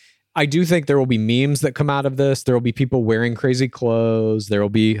I mean, I do think there will be memes that come out of this. There will be people wearing crazy clothes. There will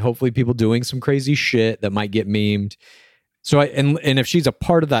be hopefully people doing some crazy shit that might get memed. So, and if she's a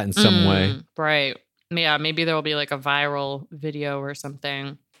part of that in some way. Right. Yeah, maybe there will be like a viral video or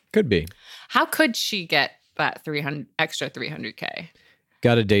something. Could be. How could she get that extra 300K?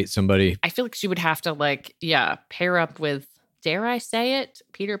 Got to date somebody. I feel like she would have to pair up with, dare I say it,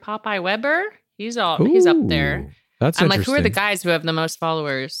 Peter Popeye Weber? He's up there. That's I'm interesting. like, who are the guys who have the most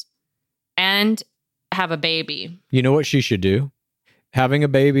followers and have a baby? You know what she should do? Having a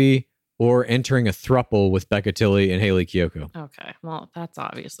baby or entering a throuple with Becca Tilley and Hayley Kiyoko. Okay. Well, that's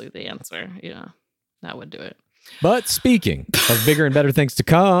obviously the answer. Yeah, that would do it. But speaking of bigger and better things to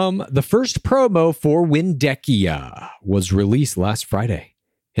come, the first promo for Windekia was released last Friday.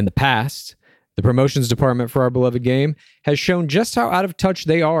 In the past, the promotions department for our beloved game has shown just how out of touch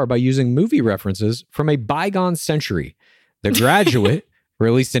they are by using movie references from a bygone century. The Graduate,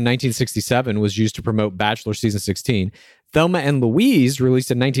 released in 1967, was used to promote Bachelor Season 16. Thelma and Louise,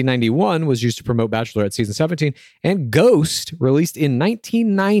 released in 1991, was used to promote Bachelorette Season 17. And Ghost, released in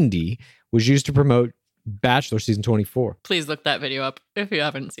 1990, was used to promote Bachelor Season 24. Please look that video up if you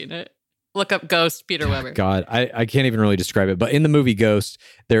haven't seen it. Look up Ghost, Peter Weber. God, I can't even really describe it. But in the movie Ghost,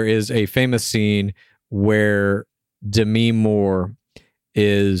 there is a famous scene where Demi Moore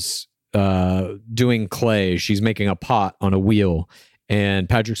is doing clay. She's making a pot on a wheel, and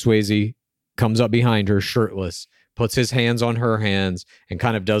Patrick Swayze comes up behind her shirtless, puts his hands on her hands, and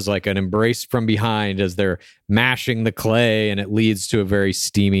kind of does like an embrace from behind as they're mashing the clay, and it leads to a very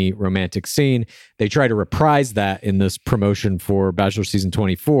steamy romantic scene. They try to reprise that in this promotion for Bachelor Season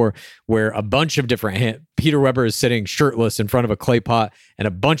 24, where a bunch of different Peter Weber is sitting shirtless in front of a clay pot, and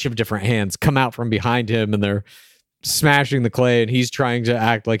a bunch of different hands come out from behind him, and they're smashing the clay, and he's trying to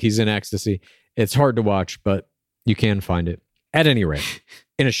act like he's in ecstasy. It's hard to watch, but you can find it. At any rate,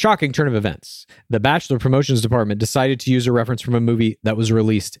 in a shocking turn of events, the Bachelor Promotions Department decided to use a reference from a movie that was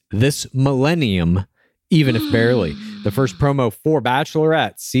released this millennium, even if barely. The first promo for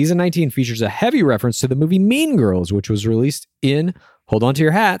Bachelorette Season 19 features a heavy reference to the movie Mean Girls, which was released in, hold on to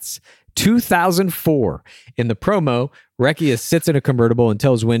your hats, 2004. In the promo, Rekia sits in a convertible and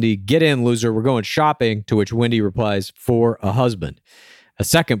tells Wendy, "Get in, loser, we're going shopping," to which Wendy replies, "For a husband." A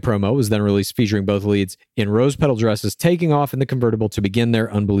second promo was then released featuring both leads in rose petal dresses taking off in the convertible to begin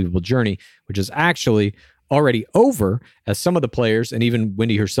their unbelievable journey, which is actually already over, as some of the players and even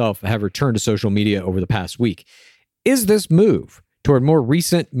Wendy herself have returned to social media over the past week. Is this move toward more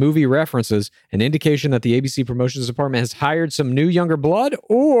recent movie references an indication that the ABC Promotions Department has hired some new younger blood?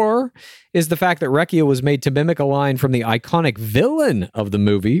 Or is the fact that Rekia was made to mimic a line from the iconic villain of the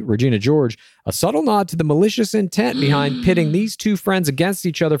movie, Regina George, a subtle nod to the malicious intent behind pitting these two friends against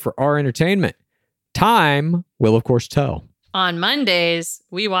each other for our entertainment? Time will, of course, tell. On Mondays,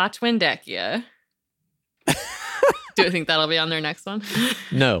 we watch Windekia. Do you think that'll be on their next one?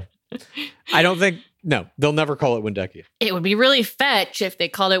 No. I don't think... No, they'll never call it Windekia. It would be really fetch if they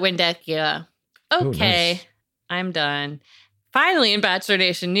called it Windekia. Okay, nice. I'm done. Finally, in Bachelor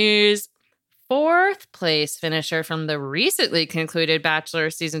Nation news, 4th place finisher from the recently concluded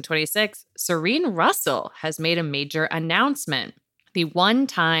Bachelor Season 26, Serene Russell, has made a major announcement. The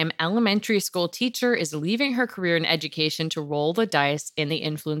one-time elementary school teacher is leaving her career in education to roll the dice in the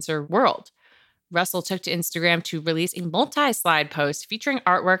influencer world. Russell took to Instagram to release a multi-slide post featuring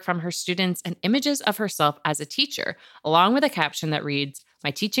artwork from her students and images of herself as a teacher, along with a caption that reads,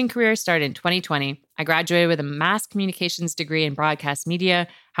 "My teaching career started in 2020. I graduated with a mass communications degree in broadcast media.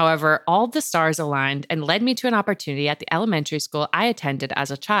 However, all the stars aligned and led me to an opportunity at the elementary school I attended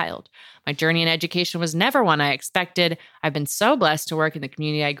as a child. My journey in education was never one I expected. I've been so blessed to work in the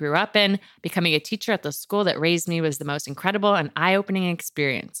community I grew up in. Becoming a teacher at the school that raised me was the most incredible and eye-opening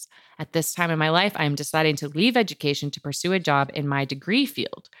experience. At this time in my life, I am deciding to leave education to pursue a job in my degree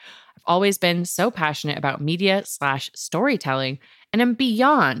field. I've always been so passionate about media/storytelling, and I'm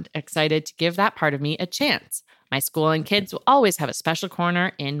beyond excited to give that part of me a chance. My school and kids will always have a special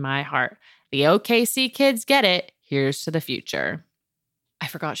corner in my heart. The OKC kids get it. Here's to the future." I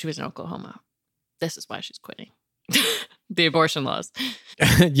forgot she was in Oklahoma. This is why she's quitting. The abortion laws.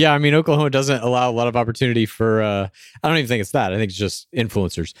 Yeah, I mean, Oklahoma doesn't allow a lot of opportunity for, I don't even think it's that. I think it's just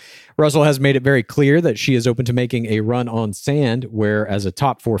influencers. Russell has made it very clear that she is open to making a run on sand, where as a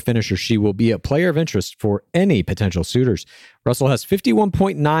top 4 finisher, she will be a player of interest for any potential suitors. Russell has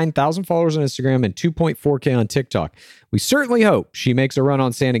 51.9 thousand followers on Instagram and 2.4K on TikTok. We certainly hope she makes a run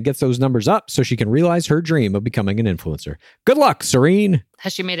on sand and gets those numbers up so she can realize her dream of becoming an influencer. Good luck, Serene.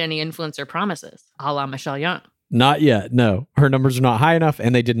 Has she made any influencer promises, a la Michelle Young? Not yet, no. Her numbers are not high enough,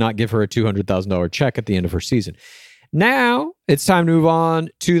 and they did not give her a $200,000 check at the end of her season. Now, it's time to move on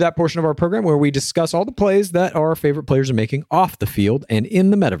to that portion of our program where we discuss all the plays that our favorite players are making off the field and in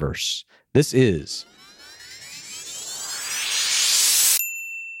the metaverse. This is...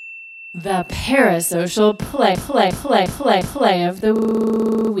 The Parasocial Play of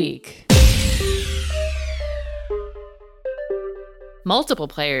the Week. Multiple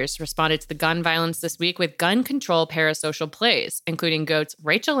players responded to the gun violence this week with gun control parasocial plays, including GOATs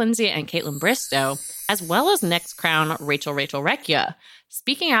Rachel Lindsay and Caitlin Bristow, as well as Next Crown Rachel Recchia,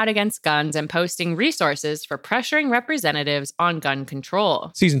 speaking out against guns and posting resources for pressuring representatives on gun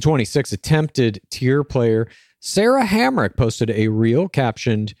control. Season 26 attempted tier player Sarah Hamrick posted a reel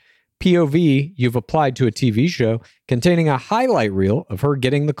captioned, "POV, you've applied to a TV show," containing a highlight reel of her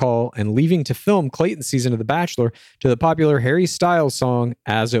getting the call and leaving to film Clayton's season of The Bachelor to the popular Harry Styles song,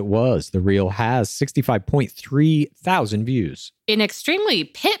 As It Was. The reel has 65.3 thousand views. In extremely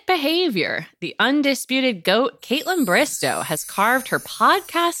pit behavior, the undisputed GOAT Caitlin Bristow has carved her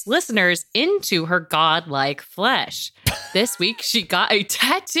podcast listeners into her godlike flesh. This week, she got a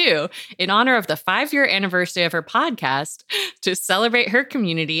tattoo in honor of the 5-year anniversary of her podcast to celebrate her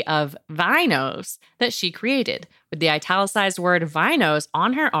community of Vinos that she created, with the italicized word Vinos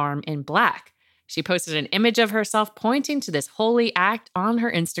on her arm in black. She posted an image of herself pointing to this holy act on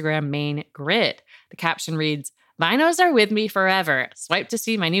her Instagram main grid. The caption reads, "Vinos are with me forever. Swipe to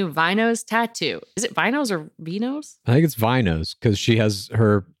see my new Vinos tattoo." Is it Vinos or Vinos? I think it's Vinos because she has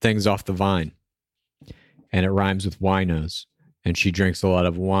her things off the vine. And it rhymes with winos. And she drinks a lot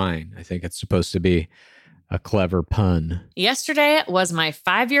of wine. I think it's supposed to be a clever pun. Yesterday was my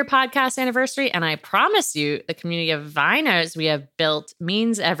 5-year podcast anniversary, and I promise you, the community of Vinos we have built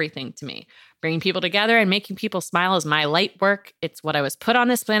means everything to me. Bringing people together and making people smile is my light work. It's what I was put on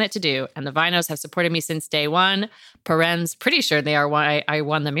this planet to do, and the Vinos have supported me since day one. Parens, pretty sure they are why I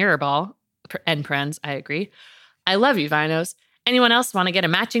won the Mirror Ball. And Parens, I agree. I love you, Vinos. Anyone else want to get a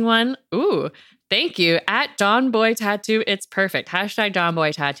matching one? Ooh, thank you. At Dawn Boy Tattoo, it's perfect. Hashtag Dawn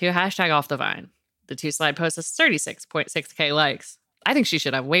Boy Tattoo, hashtag off the vine. The 2-slide post has 36.6K likes. I think she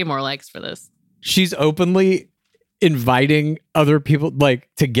should have way more likes for this. She's openly inviting other people like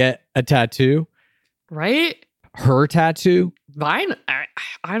to get a tattoo. Right? Her tattoo. Vine?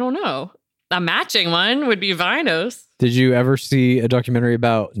 I don't know. A matching one would be Vinos. Did you ever see a documentary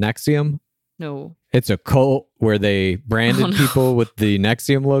about NXIVM? No. It's a cult where they branded people with the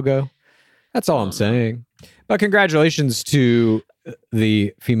NXIVM logo. That's all I'm saying. But congratulations to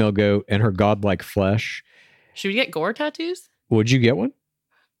the female goat and her godlike flesh. Should we get gore tattoos? Would you get one?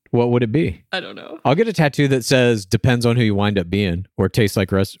 What would it be? I don't know. I'll get a tattoo that says "depends on who you wind up being," or "tastes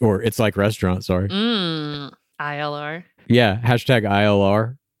like or it's like restaurant." Sorry. ILR. Yeah. Hashtag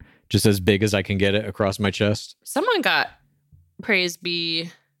ILR. Just as big as I can get it across my chest. Someone got praise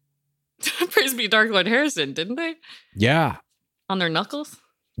be Dark Lord Harrison, didn't they? Yeah. On their knuckles?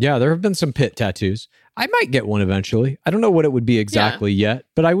 Yeah, there have been some pit tattoos. I might get one eventually. I don't know what it would be exactly yet,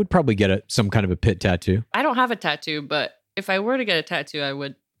 but I would probably get some kind of a pit tattoo. I don't have a tattoo, but if I were to get a tattoo, I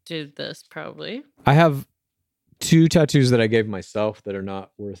would do this probably. I have 2 tattoos that I gave myself that are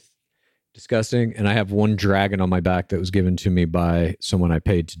not worth discussing, and I have one dragon on my back that was given to me by someone I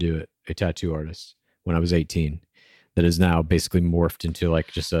paid to do it, a tattoo artist, when I was 18. That is now basically morphed into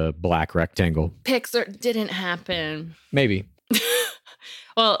like just a black rectangle. Pixar didn't happen. Maybe.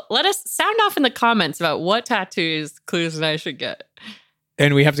 Well, let us sound off in the comments about what tattoos Clues and I should get.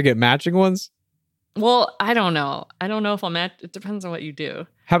 And we have to get matching ones? Well, I don't know. I don't know if I'll match. It depends on what you do.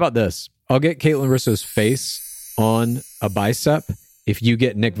 How about this? I'll get Caitlin Risso's face on a bicep if you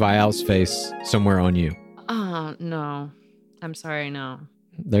get Nick Vial's face somewhere on you. Oh, no. I'm sorry, no.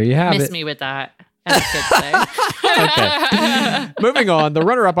 There you have it. Miss me with that, as kids say. Okay. Moving on, the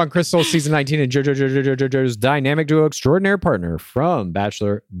runner-up on Crystal Season 19 and JoJo's dynamic duo extraordinary partner from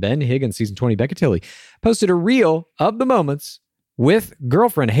Bachelor, Ben Higgins, Season 20, Becca Tilley, posted a reel of the moments with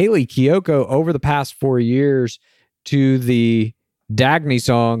girlfriend Haley Kiyoko over the past 4 years to the Dagny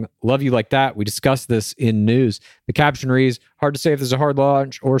song, Love You Like That. We discussed this in news. The caption reads, hard to say if this is a hard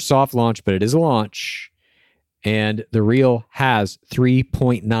launch or soft launch, but it is a launch. And the reel has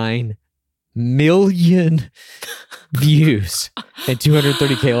 3.9 million views and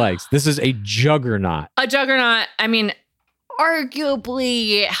 230K likes. This is a juggernaut. A juggernaut. I mean,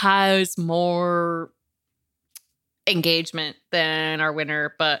 arguably it has more engagement than our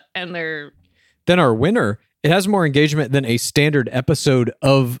winner, Than our winner. It has more engagement than a standard episode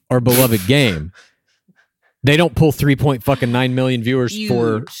of our beloved game. They don't pull 3.9 million viewers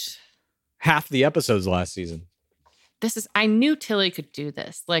for half the episodes last season. I knew Tilly could do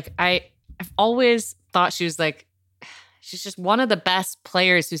this. Like, I've always thought she's just one of the best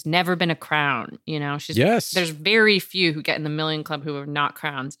players who's never been a crown. You know, Yes. There's very few who get in the Million Club who are not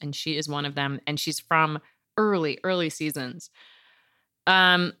crowns, and she is one of them. And she's from early seasons.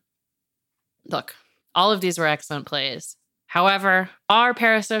 Look, all of these were excellent plays. However, our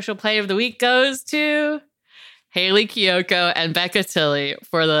parasocial play of the week goes to Haley Kiyoko and Becca Tilley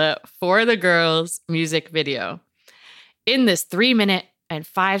for the Girls music video. In this 3-minute and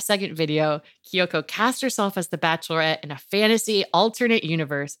 5-second video, Kiyoko cast herself as the Bachelorette in a fantasy alternate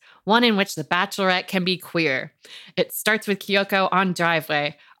universe, one in which the Bachelorette can be queer. It starts with Kiyoko on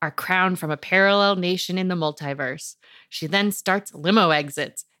Driveway, our crown from a parallel nation in the multiverse. She then starts limo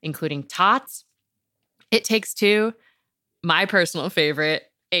exits, including Tots, It Takes Two, my personal favorite,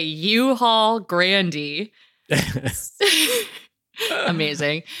 a U-Haul Grandie.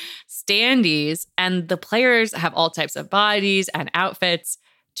 Amazing. Standees, and the players have all types of bodies and outfits.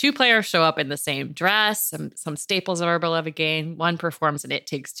 2 players show up in the same dress, some staples of our beloved game. One performs in It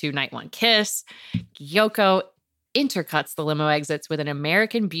Takes Two Night One Kiss. Kiyoko intercuts the limo exits with an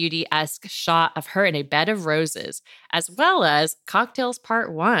American Beauty-esque shot of her in a bed of roses, as well as Cocktails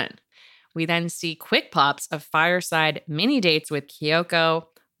Part 1. We then see quick pops of fireside mini dates with Kyoko.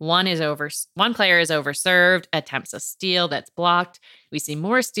 One player is overserved, attempts a steal that's blocked. We see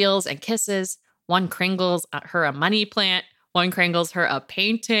more steals and kisses. One cringles her a money plant. One cringles her a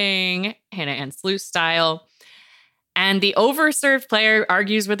painting, Hannah Ann Sluice style. And the overserved player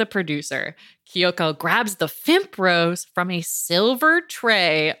argues with the producer. Kyoko grabs the Fimp rose from a silver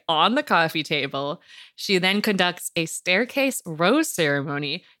tray on the coffee table. She then conducts a staircase rose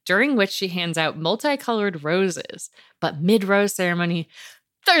ceremony, during which she hands out multicolored roses. But mid-rose ceremony,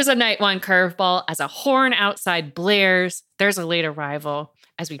 there's a night one curveball as a horn outside blares. There's a late arrival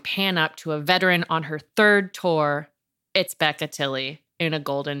as we pan up to a veteran on her third tour. It's Becca Tilley in a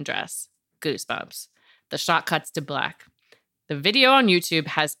golden dress. Goosebumps. The shot cuts to black. The video on YouTube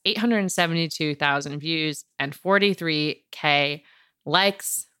has 872,000 views and 43K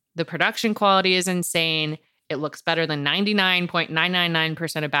likes. The production quality is insane. It looks better than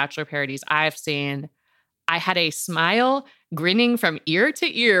 99.999% of Bachelor parodies I've seen. I had a smile grinning from ear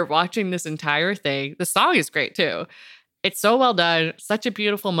to ear watching this entire thing. The song is great too. It's so well done. Such a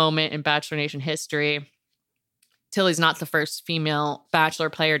beautiful moment in Bachelor Nation history. Tilley's not the first female Bachelor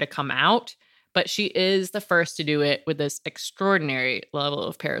player to come out, but she is the first to do it with this extraordinary level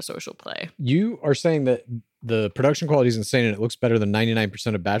of parasocial play. You are saying that the production quality is insane and it looks better than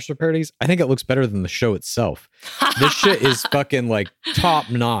 99% of Bachelor parodies. I think it looks better than the show itself. This shit is fucking like top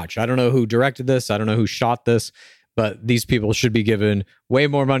notch. I don't know who directed this. I don't know who shot this, but these people should be given way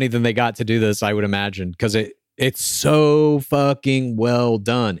more money than they got to do this, I would imagine, because it's so fucking well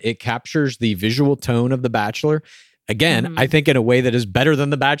done. It captures the visual tone of The Bachelor. Again, I think in a way that is better than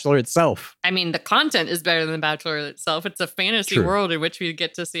The Bachelor itself. I mean, the content is better than The Bachelor itself. It's a fantasy world in which we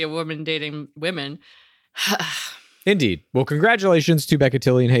get to see a woman dating women. Indeed. Well, congratulations to Becca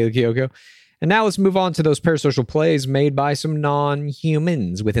Tilley and Haley Kyoko. And now let's move on to those parasocial plays made by some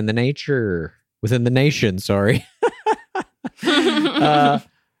non-humans within the nation, sorry.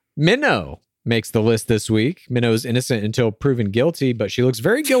 Minnow makes the list this week. Minnow's innocent until proven guilty, but she looks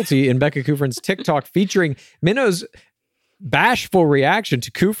very guilty in Becca Kufrin's TikTok featuring Minnow's bashful reaction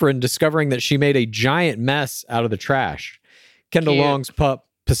to Kufrin discovering that she made a giant mess out of the trash. Kendall Long's pup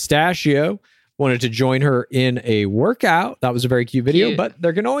Pistachio wanted to join her in a workout. That was a very cute video, but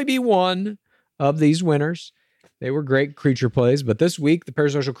there can only be one of these winners. They were great creature plays, but this week, the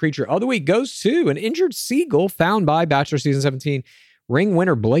parasocial creature of the week goes to an injured seagull found by Bachelor Season 17 ring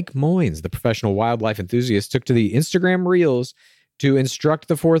winner Blake Moynes. The professional wildlife enthusiast took to the Instagram Reels to instruct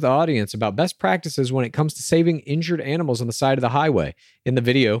the fourth audience about best practices when it comes to saving injured animals on the side of the highway. In the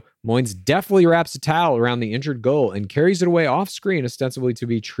video, Moynes deftly wraps a towel around the injured gull and carries it away off screen, ostensibly to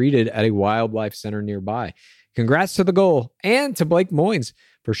be treated at a wildlife center nearby. Congrats to the gull and to Blake Moynes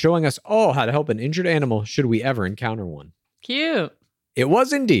for showing us all how to help an injured animal should we ever encounter one. Cute. It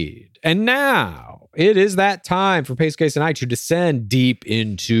was indeed. And now it is that time for Pace, Case, and I to descend deep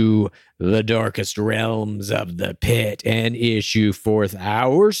into the darkest realms of the pit and issue forth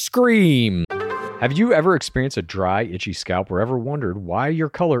our scream. Have you ever experienced a dry, itchy scalp or ever wondered why your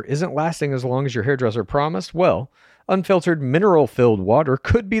color isn't lasting as long as your hairdresser promised? Well, unfiltered, mineral-filled water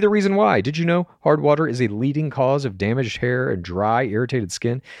could be the reason why. Did you know hard water is a leading cause of damaged hair and dry, irritated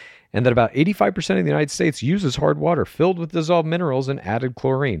skin? And that about 85% of the United States uses hard water filled with dissolved minerals and added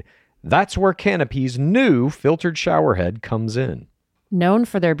chlorine. That's where Canopy's new filtered shower head comes in. Known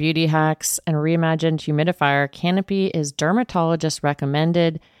for their beauty hacks and reimagined humidifier, Canopy is dermatologist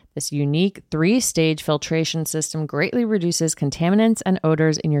recommended. This unique 3-stage filtration system greatly reduces contaminants and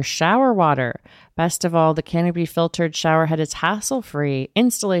odors in your shower water. Best of all, the Canopy filtered shower head is hassle-free,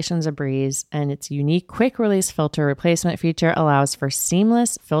 installation's a breeze, and its unique quick-release filter replacement feature allows for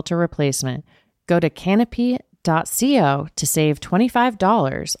seamless filter replacement. Go to canopy.co to save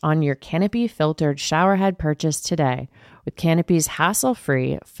 $25 on your Canopy filtered shower head purchase today with Canopy's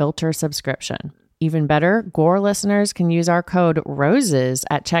hassle-free filter subscription. Even better, Gore listeners can use our code ROSES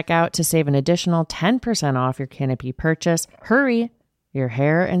at checkout to save an additional 10% off your Canopy purchase. Hurry, your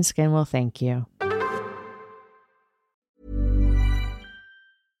hair and skin will thank you.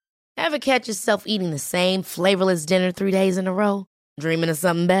 Ever catch yourself eating the same flavorless dinner 3 days in a row? Dreaming of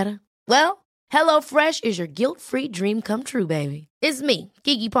something better? Well, HelloFresh is your guilt-free dream come true, baby. It's me,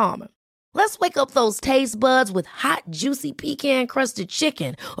 Keke Palmer. Let's wake up those taste buds with hot, juicy pecan-crusted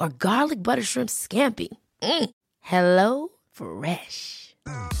chicken or garlic butter shrimp scampi. Hello Fresh.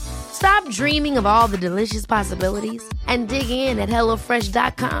 Stop dreaming of all the delicious possibilities and dig in at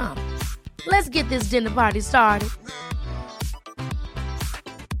HelloFresh.com. Let's get this dinner party started.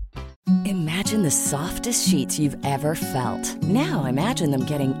 Imagine the softest sheets you've ever felt. Now imagine them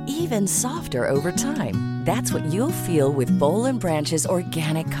getting even softer over time. That's what you'll feel with Boll & Branch's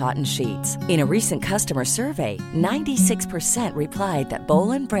organic cotton sheets. In a recent customer survey, 96% replied that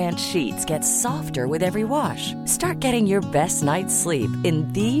Boll & Branch sheets get softer with every wash. Start getting your best night's sleep in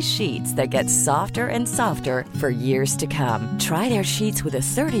these sheets that get softer and softer for years to come. Try their sheets with a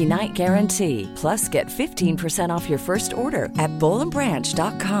 30-night guarantee. Plus, get 15% off your first order at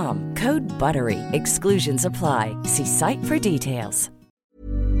bollandbranch.com. Code BUTTERY. Exclusions apply. See site for details.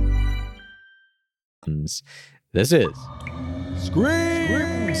 This is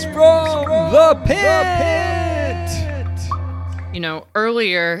Screams from the Pit! You know,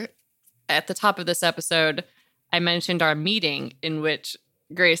 earlier at the top of this episode, I mentioned our meeting in which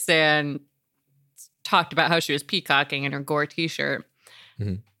Grace Ann talked about how she was peacocking in her Gore t-shirt.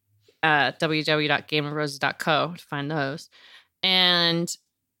 www.gameofroses.co to find those. And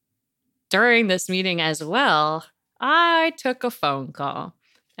during this meeting as well, I took a phone call.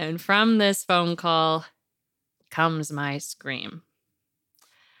 And from this phone call comes my scream.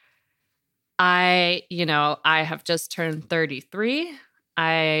 I have just turned 33.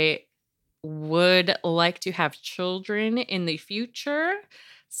 I would like to have children in the future,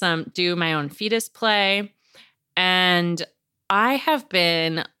 do my own fetus play. And I have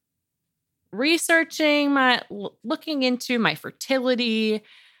been looking into my fertility,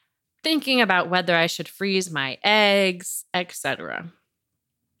 thinking about whether I should freeze my eggs, etc.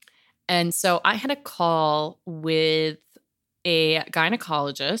 And so I had a call with a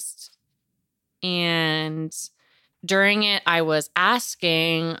gynecologist, and during it, I was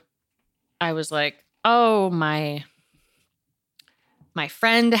like, oh, my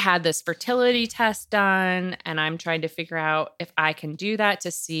friend had this fertility test done, and I'm trying to figure out if I can do that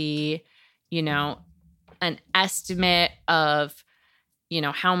to see, an estimate of,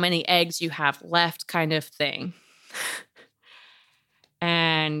 how many eggs you have left kind of thing.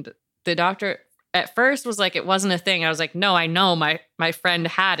 And the doctor at first was like, it wasn't a thing. I was like, no, I know my friend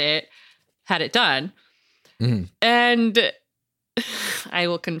had it done. Mm-hmm. And I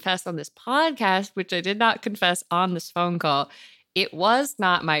will confess on this podcast, which I did not confess on this phone call, it was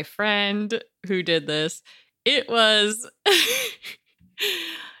not my friend who did this. It was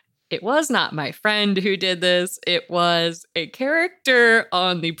not my friend who did this. It was a character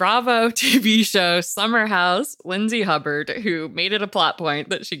on the Bravo TV show Summer House, Lindsay Hubbard, who made it a plot point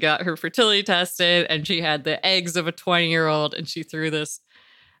that she got her fertility tested and she had the eggs of a 20-year-old and she threw this,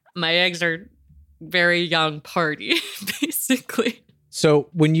 my eggs are very young party, basically. So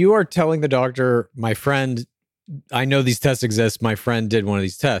when you are telling the doctor, my friend, I know these tests exist, my friend did one of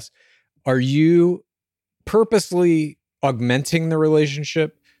these tests, are you purposely augmenting the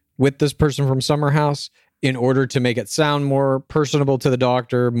relationship with this person from Summer House in order to make it sound more personable to the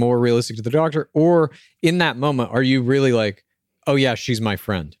doctor, more realistic to the doctor? Or in that moment, are you really like, oh yeah, she's my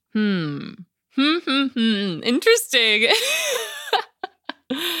friend? Interesting.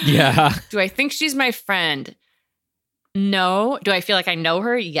 Yeah. Do I think she's my friend? No. Do I feel like I know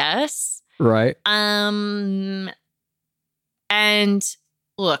her? Yes. Right. And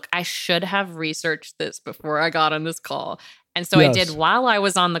look, I should have researched this before I got on this call. And so yes. I did while I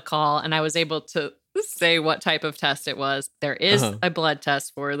was on the call, and I was able to say what type of test it was. There is a blood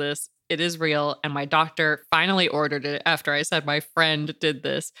test for this. It is real. And my doctor finally ordered it after I said my friend did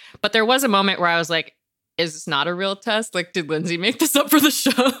this. But there was a moment where I was like, is this not a real test? Like, did Lindsay make this up for the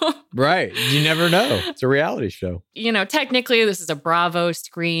show? Right. You never know. It's a reality show. Technically this is a Bravo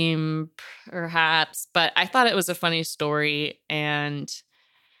scream, perhaps. But I thought it was a funny story. And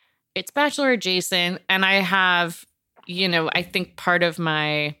it's Bachelor adjacent. And I have... I think part of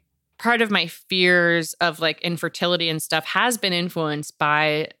my fears of like infertility and stuff has been influenced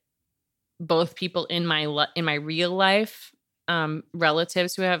by both people in my real life,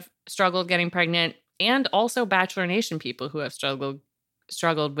 relatives who have struggled getting pregnant, and also Bachelor Nation people who have struggled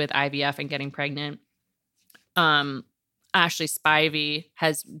with IVF and getting pregnant. Ashley Spivey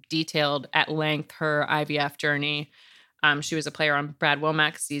has detailed at length her IVF journey. She was a player on Brad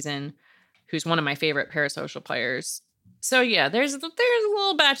Womack's season, who's one of my favorite parasocial players. So yeah, there's a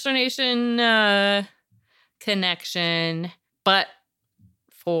little Bachelor Nation connection, but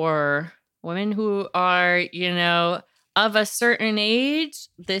for women who are, of a certain age,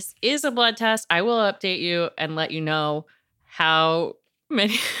 this is a blood test. I will update you and let you know how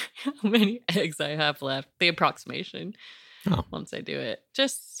many eggs I have left, the approximation, once I do it.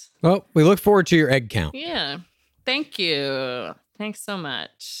 Well, we look forward to your egg count. Yeah. Thank you. Thanks so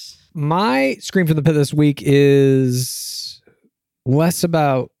much. My scream from the pit this week is less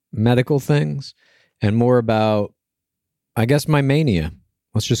about medical things and more about, I guess, my mania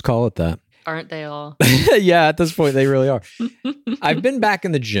Let's just call it that. Aren't they all? Yeah, at this point, they really are. I've been back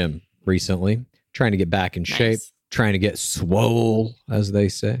in the gym recently, trying to get back in shape, trying to get swole, as they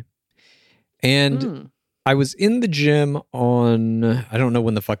say. And I was in the gym on, I don't know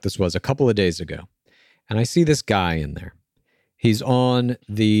when the fuck this was, a couple of days ago. And I see this guy in there. He's on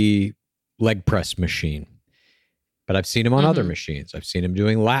the leg press machine. But I've seen him on other machines. I've seen him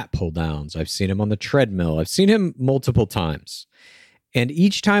doing lat pull downs. I've seen him on the treadmill. I've seen him multiple times. And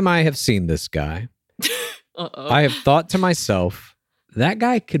each time I have seen this guy, I have thought to myself, that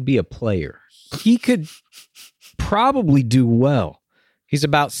guy could be a player. He could probably do well. He's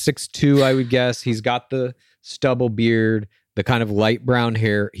about 6'2", I would guess. He's got the stubble beard, the kind of light brown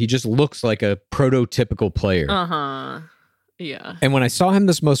hair. He just looks like a prototypical player. Yeah. And when I saw him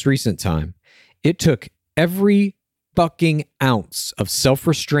this most recent time, it took every fucking ounce of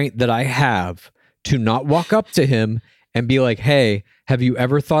self-restraint that I have to not walk up to him and be like, hey, have you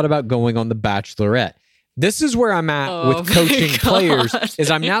ever thought about going on The Bachelorette? This is where I'm at with coaching players, is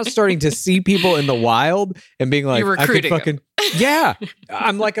I'm now starting to see people in the wild and being like, I could fucking, yeah,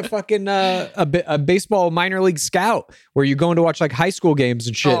 I'm like a fucking, a baseball minor league scout where you go in to watch like high school games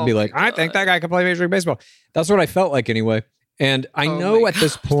and shit and be like, I think that guy can play Major League Baseball. That's what I felt like anyway. And I know at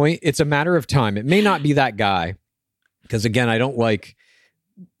this point, it's a matter of time. It may not be that guy. Because again, I don't like,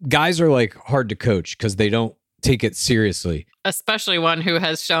 guys are like hard to coach because they don't take it seriously. Especially one who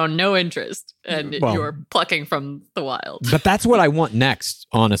has shown no interest and you're plucking from the wild. But that's what I want next,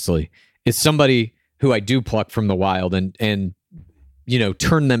 honestly, is somebody who I do pluck from the wild and you know,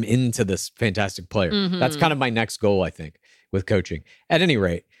 turn them into this fantastic player. That's kind of my next goal, I think, with coaching. At any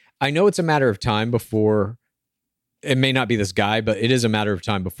rate, I know it's a matter of time before, it may not be this guy, but it is a matter of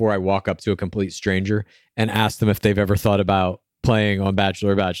time before I walk up to a complete stranger and ask them if they've ever thought about playing on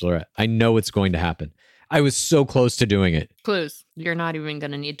Bachelor or Bachelorette. I know it's going to happen. I was so close to doing it. Clues. You're not even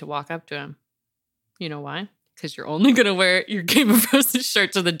going to need to walk up to him. You know why? Because you're only going to wear your Game of Roses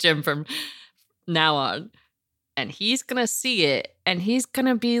shirt to the gym from now on. And he's going to see it. And he's going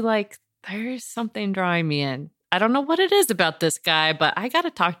to be like, there's something drawing me in. I don't know what it is about this guy, but I got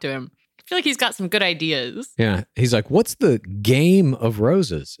to talk to him. I feel like he's got some good ideas. Yeah. He's like, what's the Game of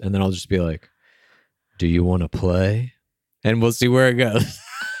Roses? And then I'll just be like, do you want to play? And we'll see where it goes.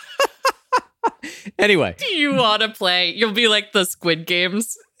 Anyway. Do you want to play? You'll be like the Squid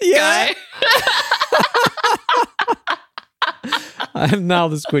Games guy. I'm now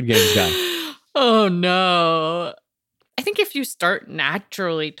the Squid Games guy. Oh, no. I think if you start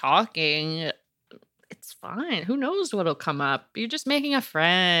naturally talking, it's fine. Who knows what'll come up? You're just making a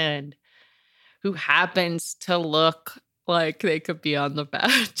friend who happens to look like they could be on The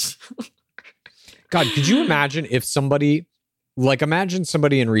Bachelor. God, could you imagine if somebody, like imagine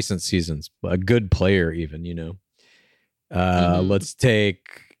somebody in recent seasons, a good player even, you know, let's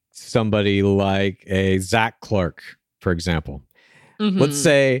take somebody like a Zach Clark, for example. Let's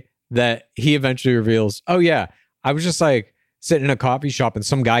say that he eventually reveals, oh yeah, I was just like sitting in a coffee shop and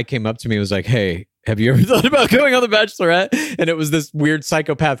some guy came up to me and was like, hey, have you ever thought about going on The Bachelorette? And it was this weird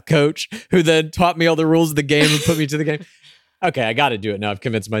psychopath coach who then taught me all the rules of the game and put me to the game. Okay, I got to do it now. I've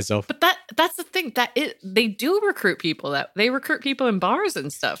convinced myself. But that's the thing, they do recruit people. That they recruit people in bars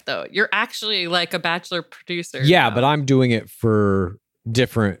and stuff, though. You're actually like a Bachelor producer. Yeah, now. but I'm doing it for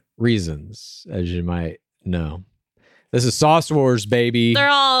different reasons, as you might know. This is Sauce Wars, baby. They're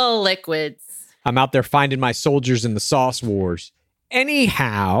all liquids. I'm out there finding my soldiers in the Sauce Wars.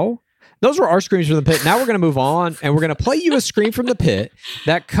 Anyhow, those were our screams from the pit. Now we're going to move on, and we're going to play you a scream from the pit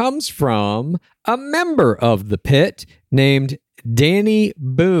that comes from a member of the pit named Danny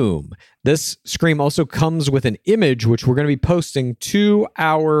Boom. This scream also comes with an image, which we're going to be posting to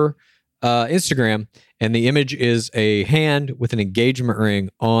our Instagram. And the image is a hand with an engagement ring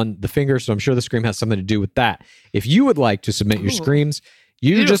on the finger. So I'm sure the scream has something to do with that. If you would like to submit your screams,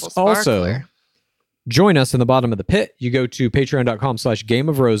 you just also join us in the bottom of the pit. You go to patreon.com/Game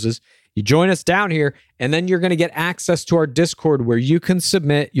of Roses. You join us down here, and then you're going to get access to our Discord where you can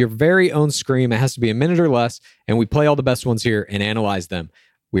submit your very own scream. It has to be a minute or less, and we play all the best ones here and analyze them.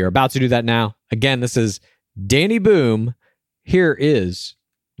 We are about to do that now. Again, this is Danny Boom. Here is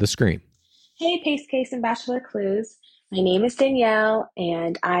the scream. Hey, Pace Case and Bachelor Clues. My name is Danielle,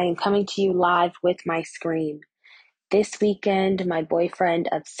 and I am coming to you live with my scream. This weekend, my boyfriend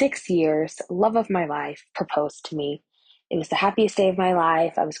of 6 years, love of my life, proposed to me. It was the happiest day of my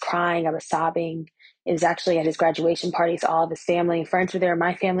life. I was crying. I was sobbing. It was actually at his graduation party, so all of his family and friends were there.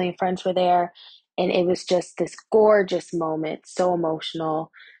 My family and friends were there. And it was just this gorgeous moment, so emotional.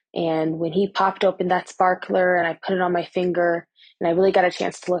 And when he popped open that sparkler and I put it on my finger and I really got a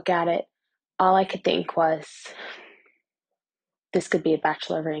chance to look at it, all I could think was, this could be a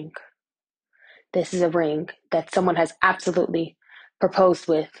bachelor ring. This is a ring that someone has absolutely proposed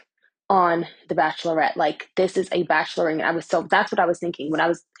with on The Bachelorette. Like, this is a bachelor ring. That's what I was thinking. When I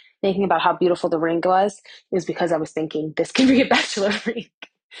was thinking about how beautiful the ring was, it was because I was thinking, this could be a bachelor ring.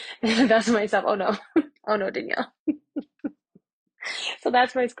 And that's myself, oh no. Oh no, Danielle. So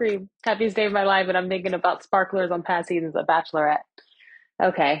that's my scream. Happiest day of my life, and I'm thinking about sparklers on past seasons of Bachelorette.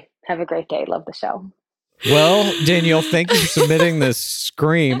 Okay, have a great day. Love the show. Well, Danielle, thank you for submitting this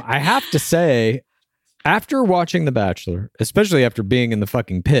scream. I have to say, after watching The Bachelor, especially after being in the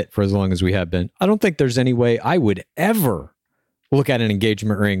fucking pit for as long as we have been, I don't think there's any way I would ever look at an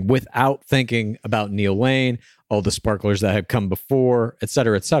engagement ring without thinking about Neil Lane, all the sparklers that have come before, et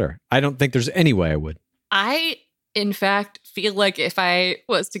cetera, et cetera. I don't think there's any way I would. I, in fact, feel like if I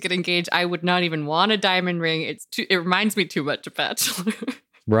was to get engaged, I would not even want a diamond ring. It reminds me too much of Bachelor.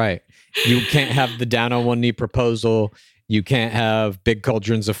 Right. You can't have the down on one knee proposal. You can't have big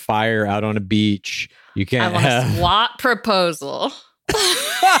cauldrons of fire out on a beach. You can't have a SWAT proposal.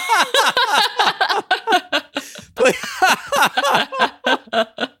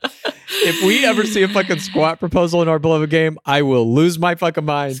 If we ever see a fucking squat proposal in our beloved game, I will lose my fucking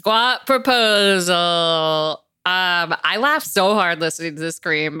mind. Squat proposal. I laughed so hard listening to this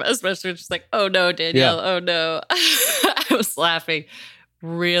scream, especially just like, oh no, Danielle, oh no. I was laughing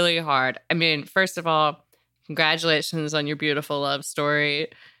really hard. I mean, first of all, congratulations on your beautiful love story.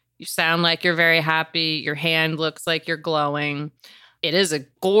 You sound like you're very happy. Your hand looks like you're glowing. It is a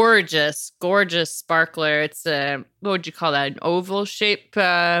gorgeous, gorgeous sparkler. It's a, what would you call that? An oval-shaped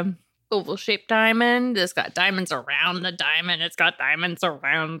diamond. It's got diamonds around the diamond. It's got diamonds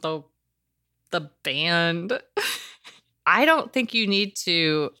around the band. I don't think you need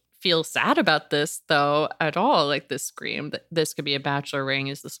to feel sad about this, though, at all. Like this scream, this could be a bachelor ring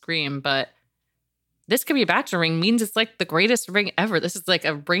is the scream, but this could be a bachelor ring means it's like the greatest ring ever. This is like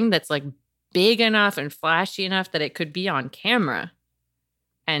a ring that's like big enough and flashy enough that it could be on camera.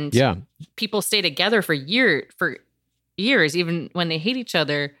 And people stay together for years, even when they hate each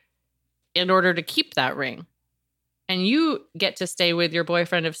other, in order to keep that ring. And you get to stay with your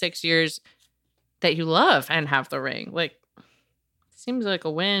boyfriend of 6 years that you love and have the ring. Like, seems like a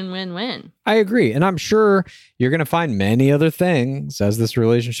win-win-win. I agree. And I'm sure you're going to find many other things as this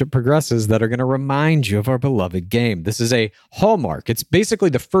relationship progresses that are going to remind you of our beloved game. This is a hallmark. It's basically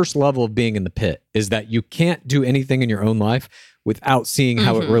the first level of being in the pit, is that you can't do anything in your own life without seeing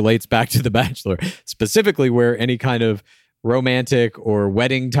how it relates back to The Bachelor, specifically where any kind of romantic or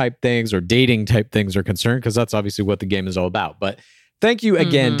wedding type things or dating type things are concerned, because that's obviously what the game is all about. But thank you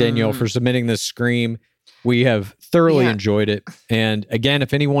again, Danielle, for submitting this scream. We have thoroughly enjoyed it. And again,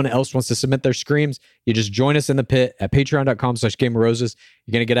 if anyone else wants to submit their screams, you just join us in the pit at patreon.com/Game of Roses.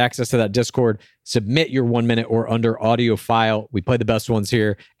 You're going to get access to that Discord. Submit your 1 minute or under audio file. We play the best ones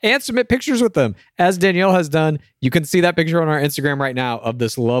here and submit pictures with them, as Danielle has done. You can see that picture on our Instagram right now of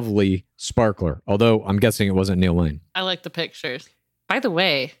this lovely sparkler, although I'm guessing it wasn't Neil Lane. I like the pictures. By the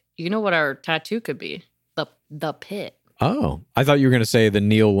way, you know what our tattoo could be? The pit. Oh, I thought you were going to say the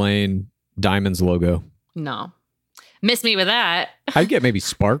Neil Lane Diamonds logo. No. Miss me with that. I'd get maybe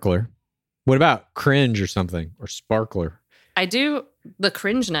sparkler. What about cringe or something? Or sparkler? I do. The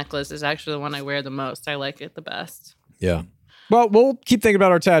cringe necklace is actually the one I wear the most. I like it the best. Yeah. Well, we'll keep thinking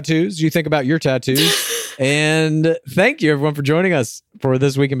about our tattoos. You think about your tattoos. And thank you, everyone, for joining us for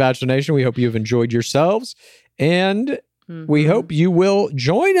This Week in Bachelor Nation. We hope you've enjoyed yourselves. And we hope you will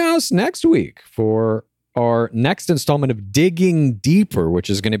join us next week for our next installment of Digging Deeper, which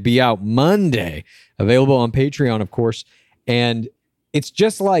is going to be out Monday, available on Patreon, of course. And it's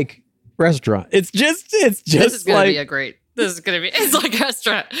just like restaurant. It's just this is gonna be a great. This is gonna be. It's like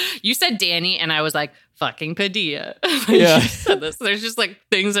restaurant. You said Danny, and I was like fucking Padilla. Yeah. You said this. There's just like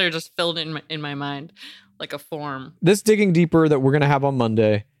things that are just filled in my mind, like a form. This Digging Deeper that we're gonna have on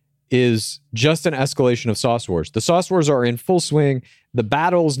Monday is just an escalation of Sauce Wars. The Sauce Wars are in full swing. The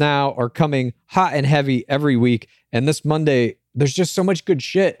battles now are coming hot and heavy every week. And this Monday, there's just so much good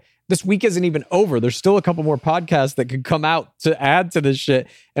shit. This week isn't even over. There's still a couple more podcasts that could come out to add to this shit.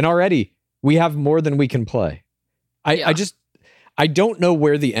 And already we have more than we can play. I don't know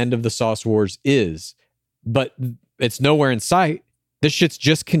where the end of the Sauce Wars is, but it's nowhere in sight. This shit's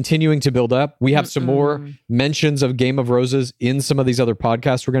just continuing to build up. We have some more mentions of Game of Roses in some of these other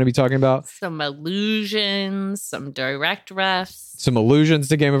podcasts we're going to be talking about. Some allusions, some direct refs. Some allusions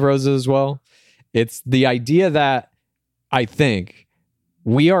to Game of Roses as well. It's the idea that I think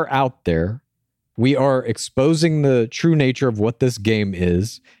we are out there. We are exposing the true nature of what this game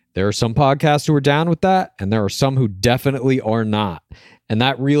is. There are some podcasts who are down with that, and there are some who definitely are not. And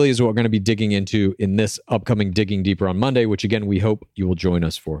that really is what we're going to be digging into in this upcoming Digging Deeper on Monday, which again, we hope you will join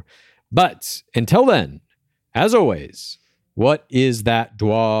us for. But until then, as always, what is that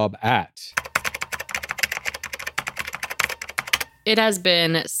dwab at? It has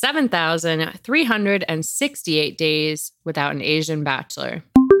been 7,368 days without an Asian bachelor.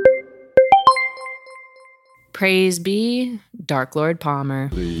 Praise be Dark Lord Palmer.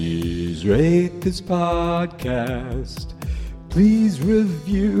 Please rate this podcast. Please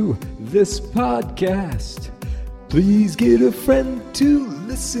review this podcast. Please get a friend to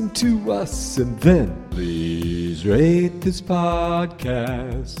listen to us. And then please rate this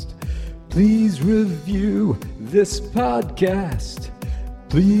podcast. Please review this podcast.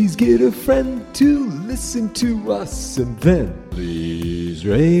 Please get a friend to listen to us. And then please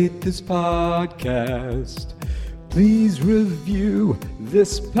rate this podcast. Please review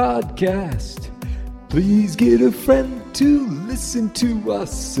this podcast. Please get a friend to listen to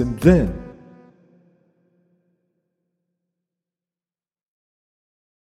us. And then